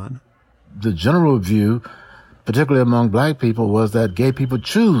catching on. The general view, particularly among black people, was that gay people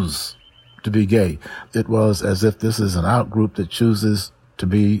choose to be gay. It was as if this is an out-group that chooses to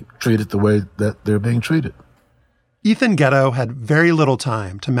be treated the way that they're being treated. Ethan Ghetto had very little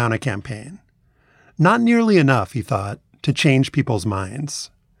time to mount a campaign. Not nearly enough, he thought, to change people's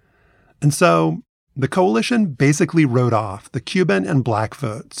minds. And so, the coalition basically wrote off the Cuban and Black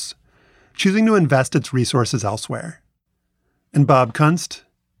votes, choosing to invest its resources elsewhere. And Bob Kunst?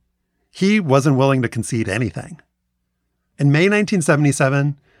 He wasn't willing to concede anything. In May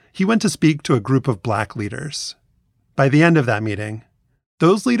 1977, he went to speak to a group of Black leaders. By the end of that meeting,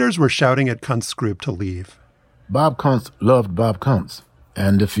 those leaders were shouting at Kunst's group to leave. Bob Kunst loved Bob Kunst.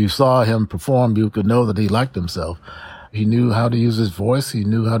 And if you saw him perform, you could know that he liked himself. He knew how to use his voice. He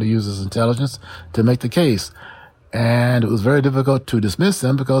knew how to use his intelligence to make the case. And it was very difficult to dismiss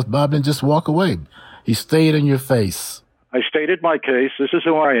him because Bob didn't just walk away. He stayed in your face. I stated my case. This is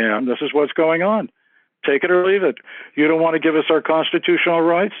who I am. This is what's going on. Take it or leave it. You don't want to give us our constitutional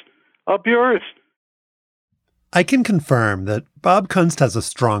rights? Up yours. I can confirm that Bob Kunst has a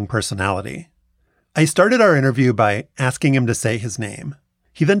strong personality. I started our interview by asking him to say his name.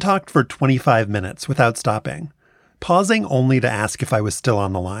 He then talked for 25 minutes without stopping, pausing only to ask if I was still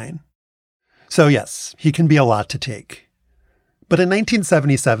on the line. So yes, he can be a lot to take. But in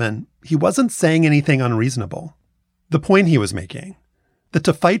 1977, he wasn't saying anything unreasonable. The point he was making, that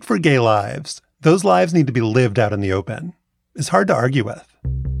to fight for gay lives, those lives need to be lived out in the open, is hard to argue with.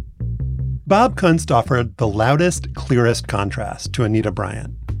 Bob Kunst offered the loudest, clearest contrast to Anita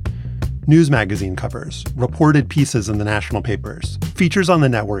Bryant. News magazine covers, reported pieces in the national papers, features on the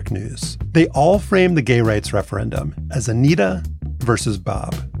network news. They all framed the gay rights referendum as Anita versus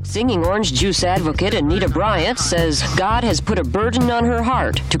Bob. Singing orange juice advocate Anita Bryant says God has put a burden on her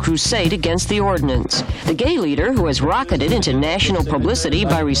heart to crusade against the ordinance. The gay leader, who has rocketed into national publicity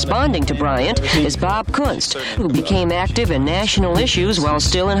by responding to Bryant, is Bob Kunst, who became active in national issues while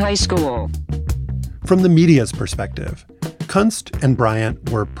still in high school. From the media's perspective, Kunst and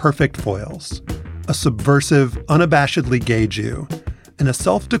Bryant were perfect foils. A subversive, unabashedly gay Jew, and a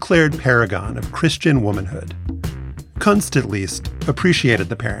self-declared paragon of Christian womanhood. Kunst, at least, appreciated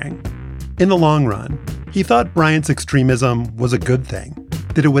the pairing. In the long run, he thought Bryant's extremism was a good thing,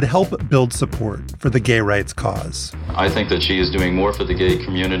 that it would help build support for the gay rights cause. I think that she is doing more for the gay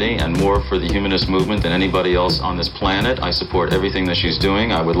community and more for the humanist movement than anybody else on this planet. I support everything that she's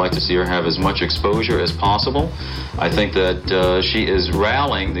doing. I would like to see her have as much exposure as possible. I think that she is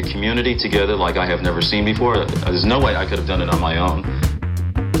rallying the community together like I have never seen before. There's no way I could have done it on my own.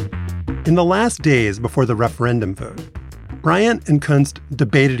 In the last days before the referendum vote, Bryant and Kunst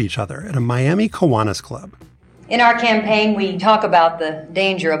debated each other at a Miami Kiwanis club. In our campaign, we talk about the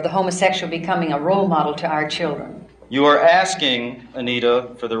danger of the homosexual becoming a role model to our children. You are asking, Anita,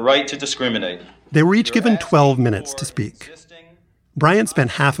 for the right to discriminate. They were each given 12 minutes to speak. Bryant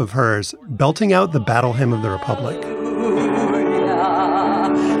spent half of hers belting out the battle hymn of the Republic.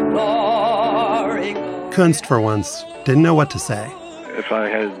 Kunst, for once, didn't know what to say. If I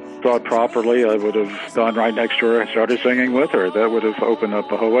had thought properly, I would have gone right next to her and started singing with her. That would have opened up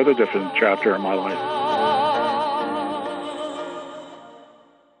a whole other different chapter in my life.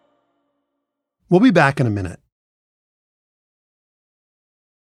 We'll be back in a minute.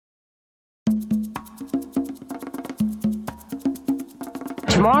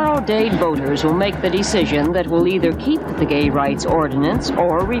 Tomorrow, Dade voters will make the decision that will either keep the gay rights ordinance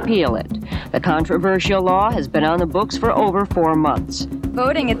or repeal it. The controversial law has been on the books for over 4 months.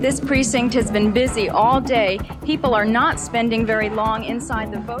 Voting at this precinct has been busy all day. People are not spending very long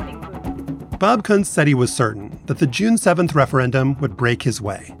inside the voting booth. Bob Kunst said he was certain that the June 7th referendum would break his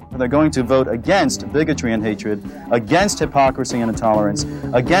way. They're going to vote against bigotry and hatred, against hypocrisy and intolerance,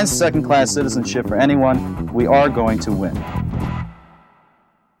 against second-class citizenship for anyone. We are going to win.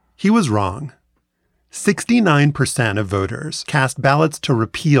 He was wrong. 69% of voters cast ballots to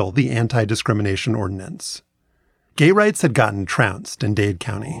repeal the anti-discrimination ordinance. Gay rights had gotten trounced in Dade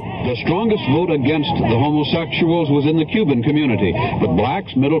County. The strongest vote against the homosexuals was in the Cuban community, but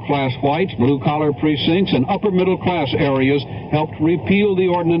blacks, middle-class whites, blue-collar precincts, and upper-middle-class areas helped repeal the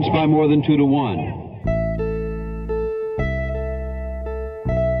ordinance by more than 2 to 1.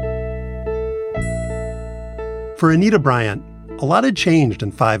 For Anita Bryant, a lot had changed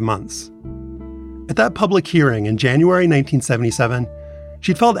in 5 months. At that public hearing in January 1977,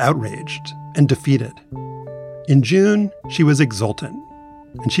 she'd felt outraged and defeated. In June, she was exultant,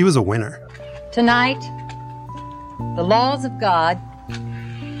 and she was a winner. Tonight, the laws of God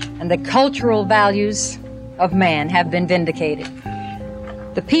and the cultural values of man have been vindicated.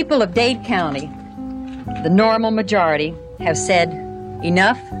 The people of Dade County, the normal majority, have said,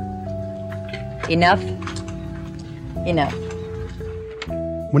 enough, enough, enough.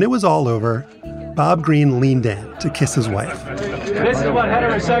 When it was all over, Bob Greene leaned in to kiss his wife. This is what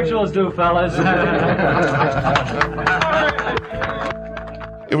heterosexuals do, fellas.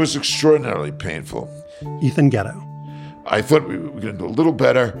 It was extraordinarily painful. Ethan Ghetto. I thought we were going to do a little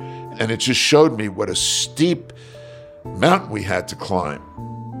better, and it just showed me what a steep mountain we had to climb.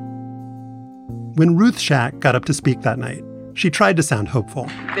 When Ruth Shack got up to speak that night, she tried to sound hopeful.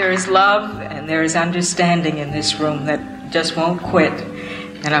 There is love and there is understanding in this room that just won't quit.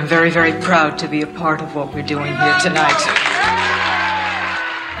 And I'm very, very proud to be a part of what we're doing here tonight.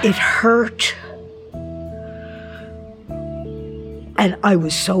 It hurt. And I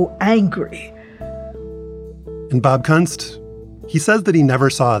was so angry. And Bob Kunst, he says that he never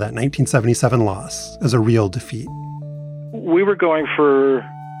saw that 1977 loss as a real defeat. We were going for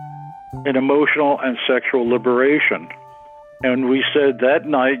an emotional and sexual liberation. And we said that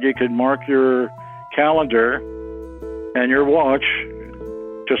night you could mark your calendar and your watch,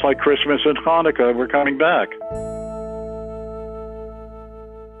 just like Christmas and Hanukkah, we're coming back.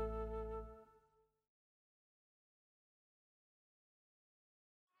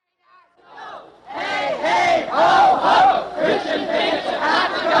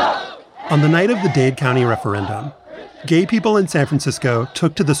 On the night of the Dade County referendum, gay people in San Francisco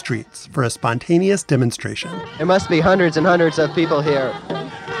took to the streets for a spontaneous demonstration. There must be hundreds and hundreds of people here.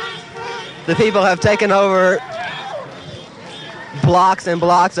 The people have taken over blocks and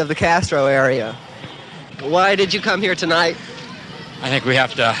blocks of the Castro area. Why did you come here tonight? I think we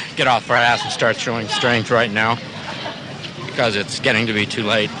have to get off our ass and start showing strength right now because it's getting to be too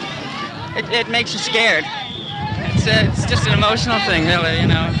late. It makes you scared. It's just an emotional thing, really, you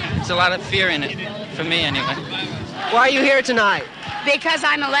know. There's a lot of fear in it, for me anyway. Why are you here tonight? Because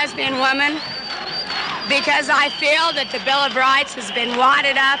I'm a lesbian woman. Because I feel that the Bill of Rights has been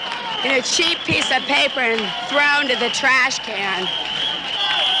wadded up in a cheap piece of paper and thrown to the trash can.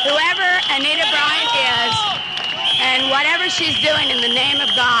 Whoever Anita Bryant is, and whatever she's doing in the name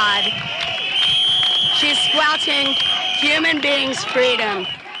of God, she's squelching human beings' freedom.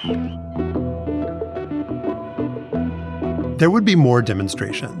 There would be more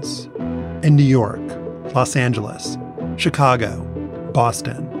demonstrations in New York, Los Angeles, Chicago,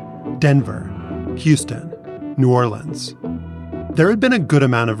 Boston, Denver, Houston, New Orleans. There had been a good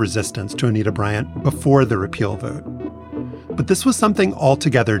amount of resistance to Anita Bryant before the repeal vote. But this was something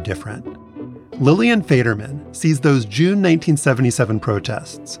altogether different. Lillian Faderman sees those June 1977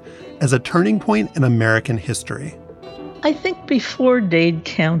 protests as a turning point in American history. I think before Dade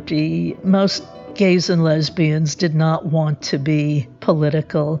County, most gays and lesbians did not want to be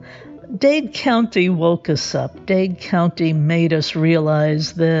political. Dade County woke us up. Dade County made us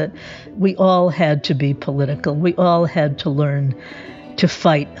realize that we all had to be political. We all had to learn to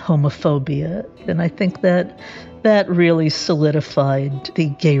fight homophobia. And I think that really solidified the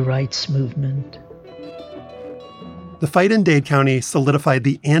gay rights movement. The fight in Dade County solidified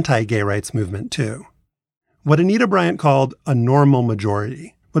the anti-gay rights movement, too. What Anita Bryant called a normal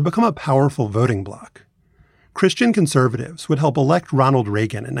majority would become a powerful voting bloc. Christian conservatives would help elect Ronald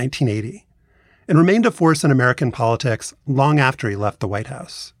Reagan in 1980 and remained a force in American politics long after he left the White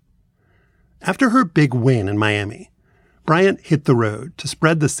House. After her big win in Miami, Bryant hit the road to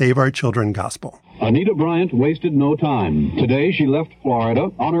spread the Save Our Children gospel. Anita Bryant wasted no time. Today she left Florida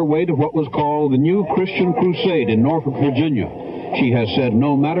on her way to what was called the New Christian Crusade in Norfolk, Virginia. She has said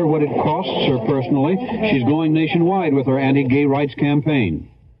no matter what it costs her personally, she's going nationwide with her anti-gay rights campaign.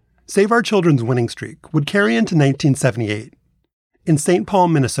 Save Our Children's winning streak would carry into 1978. In St. Paul,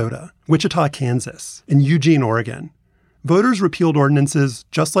 Minnesota, Wichita, Kansas, and Eugene, Oregon, voters repealed ordinances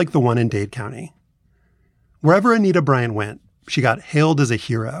just like the one in Dade County. Wherever Anita Bryant went, she got hailed as a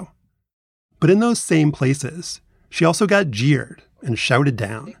hero. But in those same places, she also got jeered and shouted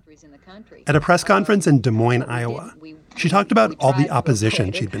down. At a press conference in Des Moines, Iowa, she talked about all the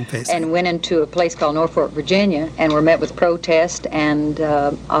opposition she'd been facing. And went into a place called Norfolk, Virginia, and were met with protest and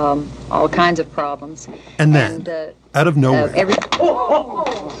all kinds of problems. And then, out of nowhere,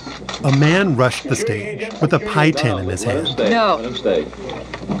 a man rushed the stage with a pie tin in his hand. No.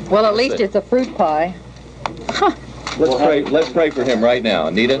 Well, at least it's a fruit pie. Let's pray for him right now.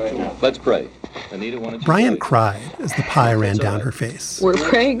 Anita, let's pray. Anita, why don't you Bryant cried as the pie ran down her face. We're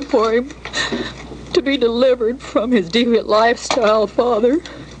praying for him to be delivered from his deviant lifestyle, Father.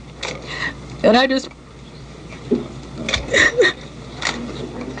 And I just...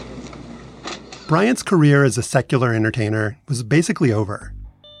 Bryant's career as a secular entertainer was basically over.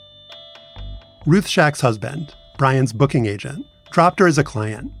 Ruth Shack's husband, Bryant's booking agent, dropped her as a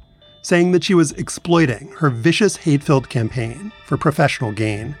client, saying that she was exploiting her vicious, hate-filled campaign for professional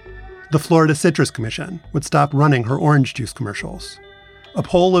gain. The Florida Citrus Commission would stop running her orange juice commercials. A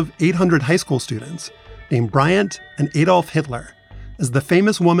poll of 800 high school students named Bryant and Adolf Hitler as the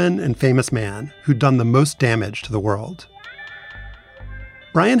famous woman and famous man who'd done the most damage to the world.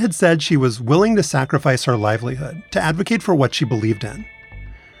 Bryant had said she was willing to sacrifice her livelihood to advocate for what she believed in.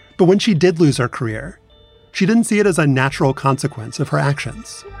 But when she did lose her career, she didn't see it as a natural consequence of her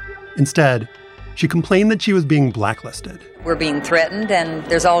actions. Instead, she complained that she was being blacklisted. We're being threatened, and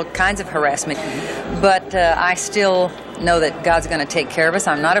there's all kinds of harassment. But I still know that God's going to take care of us.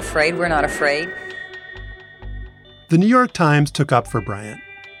 I'm not afraid. We're not afraid. The New York Times took up for Bryant,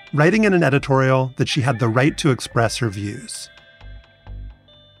 writing in an editorial that she had the right to express her views.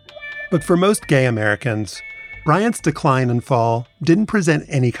 But for most gay Americans, Bryant's decline and fall didn't present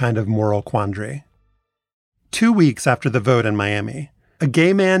any kind of moral quandary. 2 weeks after the vote in Miami, a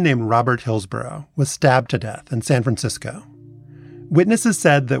gay man named Robert Hillsborough was stabbed to death in San Francisco. Witnesses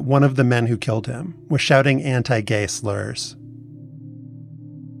said that one of the men who killed him was shouting anti-gay slurs.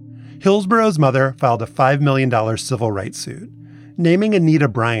 Hillsborough's mother filed a $5 million civil rights suit, naming Anita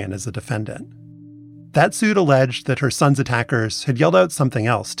Bryant as a defendant. That suit alleged that her son's attackers had yelled out something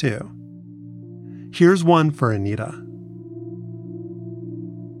else, too. Here's one for Anita.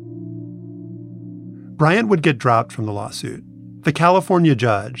 Bryant would get dropped from the lawsuit. The California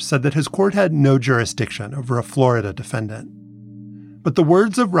judge said that his court had no jurisdiction over a Florida defendant. But the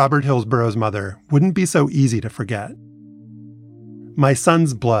words of Robert Hillsborough's mother wouldn't be so easy to forget. My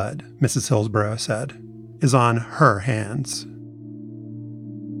son's blood, Mrs. Hillsborough said, is on her hands.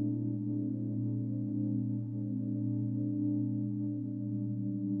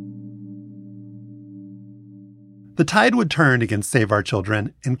 The tide would turn against Save Our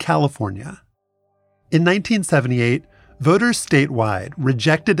Children in California. In 1978, voters statewide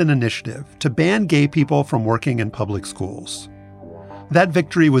rejected an initiative to ban gay people from working in public schools. That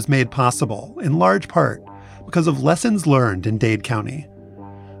victory was made possible, in large part, because of lessons learned in Dade County.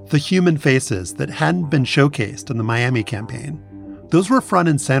 The human faces that hadn't been showcased in the Miami campaign, those were front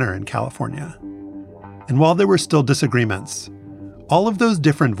and center in California. And while there were still disagreements, all of those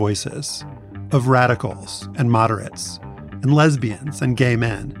different voices of radicals and moderates and lesbians and gay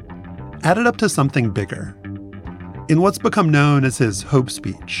men added up to something bigger. In what's become known as his Hope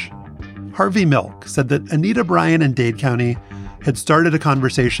speech, Harvey Milk said that Anita Bryant and Dade County had started a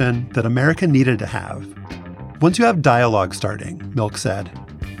conversation that America needed to have. Once you have dialogue starting, Milk said,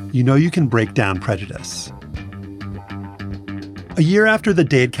 you know you can break down prejudice. A year after the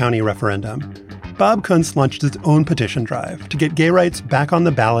Dade County referendum, Bob Kuntz launched his own petition drive to get gay rights back on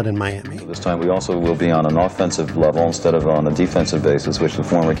the ballot in Miami. This time we also will be on an offensive level instead of on a defensive basis, which the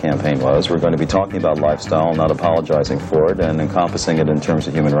former campaign was. We're going to be talking about lifestyle, not apologizing for it, and encompassing it in terms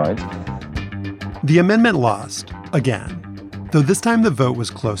of human rights. The amendment lost, again, though this time the vote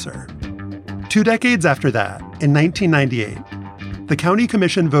was closer. 2 decades after that, in 1998, the county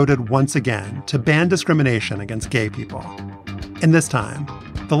commission voted once again to ban discrimination against gay people. And this time,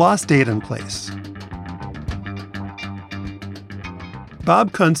 the law stayed in place.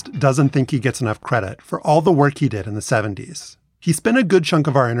 Bob Kunst doesn't think he gets enough credit for all the work he did in the 70s. He spent a good chunk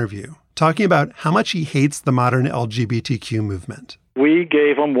of our interview talking about how much he hates the modern LGBTQ movement. We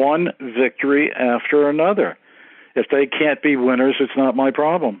gave them one victory after another. If they can't be winners, it's not my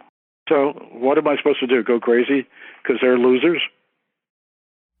problem. So what am I supposed to do, go crazy because they're losers?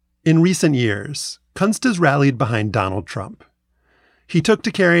 In recent years, Kunst has rallied behind Donald Trump. He took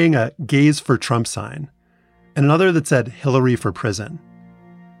to carrying a Gays for Trump sign and another that said Hillary for prison.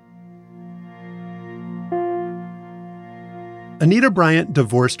 Anita Bryant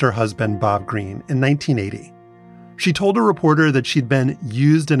divorced her husband, Bob Greene, in 1980. She told a reporter that she'd been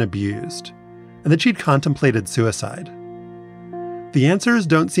used and abused, and that she'd contemplated suicide. The answers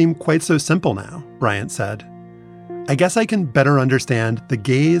don't seem quite so simple now, Bryant said. I guess I can better understand the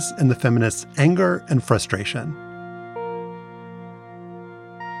gays and the feminists' anger and frustration.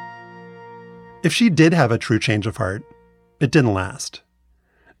 If she did have a true change of heart, it didn't last.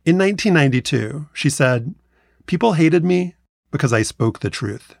 In 1992, she said, "People hated me because I spoke the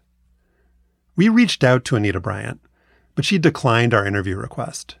truth." We reached out to Anita Bryant, but she declined our interview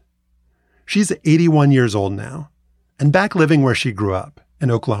request. She's 81 years old now, and back living where she grew up, in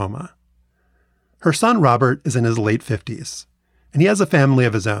Oklahoma. Her son Robert is in his late 50s, and he has a family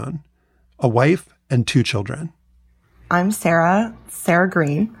of his own, a wife and 2 children. I'm Sarah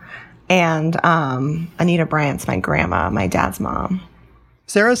Greene, and Anita Bryant's my grandma, my dad's mom.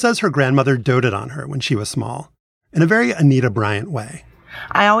 Sarah says her grandmother doted on her when she was small, in a very Anita Bryant way.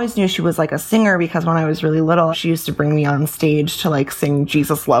 I always knew she was like a singer because when I was really little, she used to bring me on stage to like sing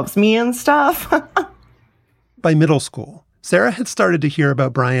Jesus Loves Me and stuff. By middle school, Sarah had started to hear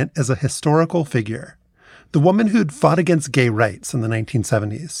about Bryant as a historical figure, the woman who'd fought against gay rights in the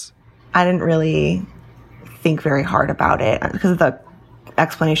 1970s. I didn't really think very hard about it because the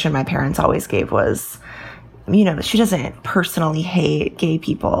explanation my parents always gave was, you know, she doesn't personally hate gay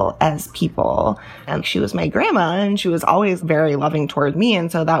people as people. And she was my grandma and she was always very loving toward me.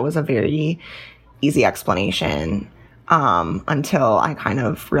 And so that was a very easy explanation until I kind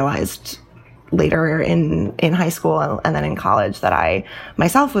of realized later in high school and then in college that I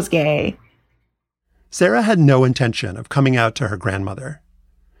myself was gay. Sarah had no intention of coming out to her grandmother.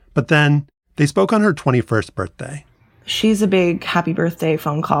 But then they spoke on her 21st birthday. She's a big happy birthday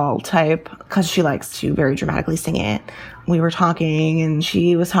phone call type because she likes to very dramatically sing it. We were talking and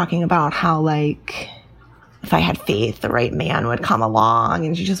she was talking about how, like, if I had faith, the right man would come along.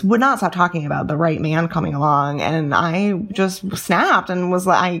 And she just would not stop talking about the right man coming along. And I just snapped and was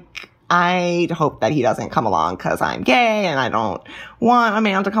like, I hope that he doesn't come along because I'm gay and I don't want a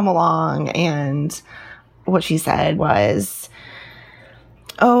man to come along. And what she said was,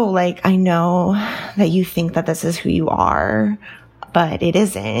 oh, like, I know that you think that this is who you are, but it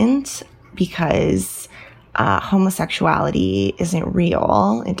isn't because homosexuality isn't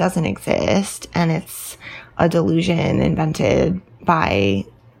real. It doesn't exist. And it's a delusion invented by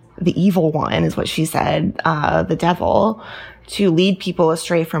the evil one, is what she said, the devil, to lead people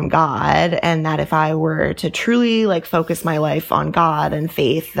astray from God. And that if I were to truly like focus my life on God and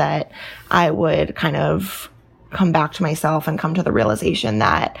faith, that I would kind of come back to myself and come to the realization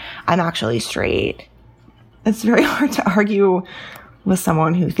that I'm actually straight. It's very hard to argue with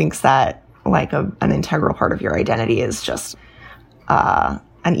someone who thinks that like an integral part of your identity is just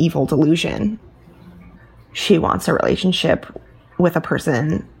an evil delusion. She wants a relationship with a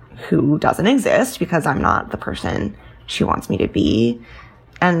person who doesn't exist because I'm not the person she wants me to be.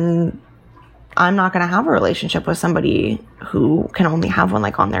 And I'm not going to have a relationship with somebody who can only have one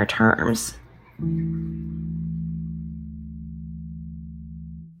like on their terms.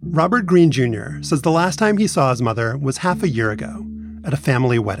 Robert Greene Jr. says the last time he saw his mother was half a year ago at a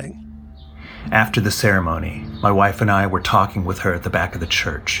family wedding. After the ceremony, my wife and I were talking with her at the back of the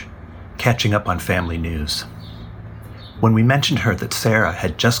church, catching up on family news. When we mentioned her that Sarah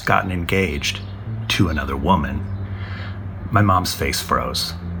had just gotten engaged to another woman, my mom's face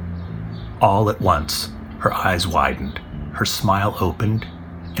froze. All at once, her eyes widened, her smile opened,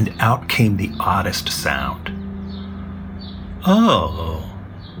 and out came the oddest sound. Oh.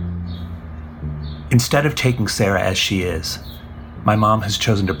 Instead of taking Sarah as she is, my mom has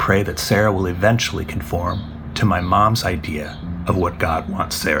chosen to pray that Sarah will eventually conform to my mom's idea of what God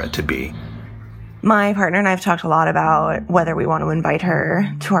wants Sarah to be. My partner and I have talked a lot about whether we want to invite her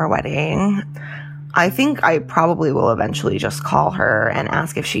to our wedding. I think I probably will eventually just call her and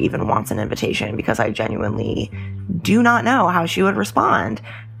ask if she even wants an invitation because I genuinely do not know how she would respond.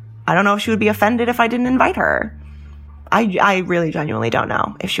 I don't know if she would be offended if I didn't invite her. I really genuinely don't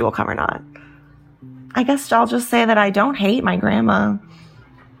know if she will come or not. I guess I'll just say that I don't hate my grandma.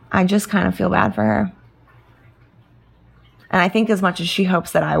 I just kind of feel bad for her. And I think as much as she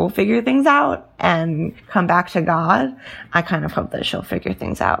hopes that I will figure things out and come back to God, I kind of hope that she'll figure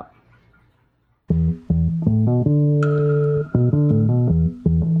things out.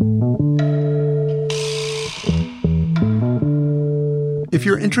 If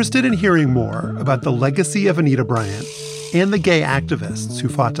you're interested in hearing more about the legacy of Anita Bryant and the gay activists who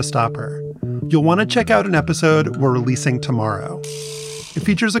fought to stop her, you'll want to check out an episode we're releasing tomorrow. It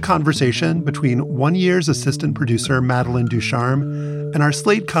features a conversation between One Year's assistant producer Madeline Ducharme and our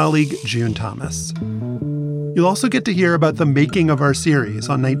Slate colleague June Thomas. You'll also get to hear about the making of our series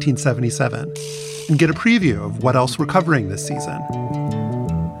on 1977 and get a preview of what else we're covering this season.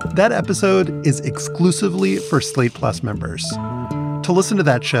 That episode is exclusively for Slate Plus members. To listen to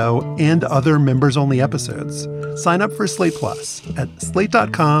that show and other members-only episodes, sign up for Slate Plus at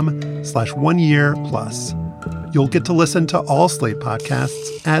slate.com/oneyearplus. You'll get to listen to all Slate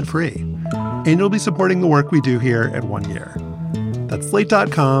podcasts ad-free, and you'll be supporting the work we do here at 1 Year. That's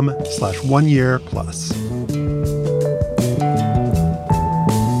slate.com/oneyearplus.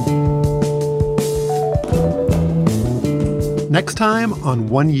 Next time on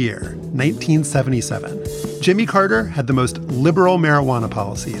 1 Year, 1977. Jimmy Carter had the most liberal marijuana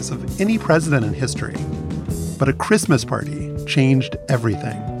policies of any president in history. But a Christmas party changed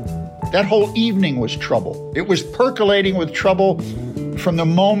everything. That whole evening was trouble. It was percolating with trouble from the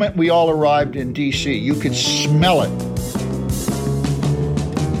moment we all arrived in D.C. You could smell it.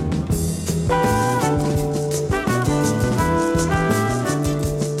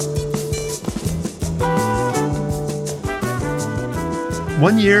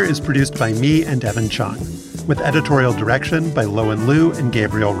 One Year is produced by me and Evan Chung, with editorial direction by Lowen Liu and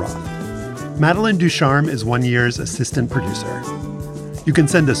Gabriel Roth. Madeline Ducharme is 1 Year's assistant producer. You can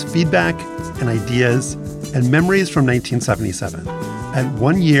send us feedback and ideas and memories from 1977 at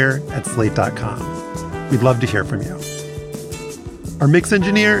oneyear@slate.com. We'd love to hear from you. Our mix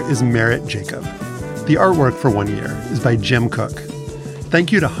engineer is Merritt Jacob. The artwork for 1 Year is by Jim Cook.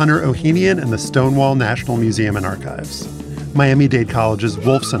 Thank you to Hunter Ohanian and the Stonewall National Museum and Archives, Miami-Dade College's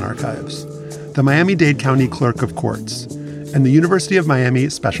Wolfson Archives, the Miami-Dade County Clerk of Courts, and the University of Miami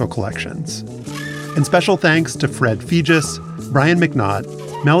Special Collections. And special thanks to Fred Fegis, Brian McNaught,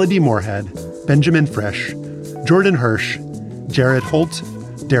 Melody Moorhead, Benjamin Frisch, Jordan Hirsch, Jared Holt,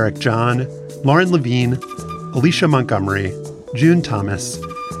 Derek John, Lauren Levine, Alicia Montgomery, June Thomas,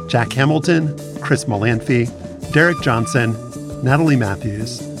 Jack Hamilton, Chris Molanphy, Derek Johnson, Natalie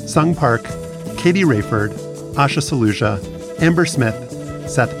Matthews, Sung Park, Katie Rayford, Asha Saluja, Amber Smith,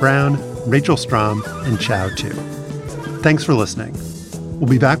 Seth Brown, Rachel Strom, and Chow Tu. Thanks for listening. We'll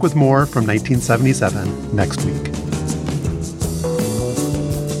be back with more from 1977 next week.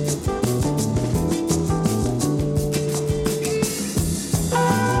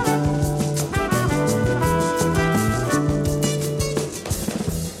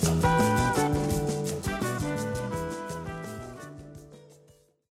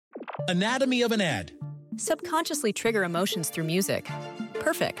 Anatomy of an ad. Subconsciously trigger emotions through music.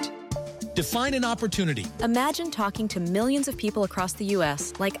 Perfect. Define an opportunity. Imagine talking to millions of people across the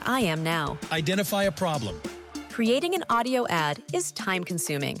U.S. like I am now. Identify a problem. Creating an audio ad is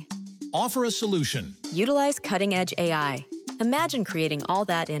time-consuming. Offer a solution. Utilize cutting-edge AI. Imagine creating all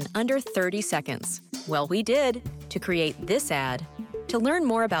that in under 30 seconds. Well, we did to create this ad. To learn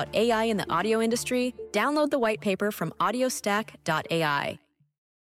more about AI in the audio industry, download the white paper from audiostack.ai.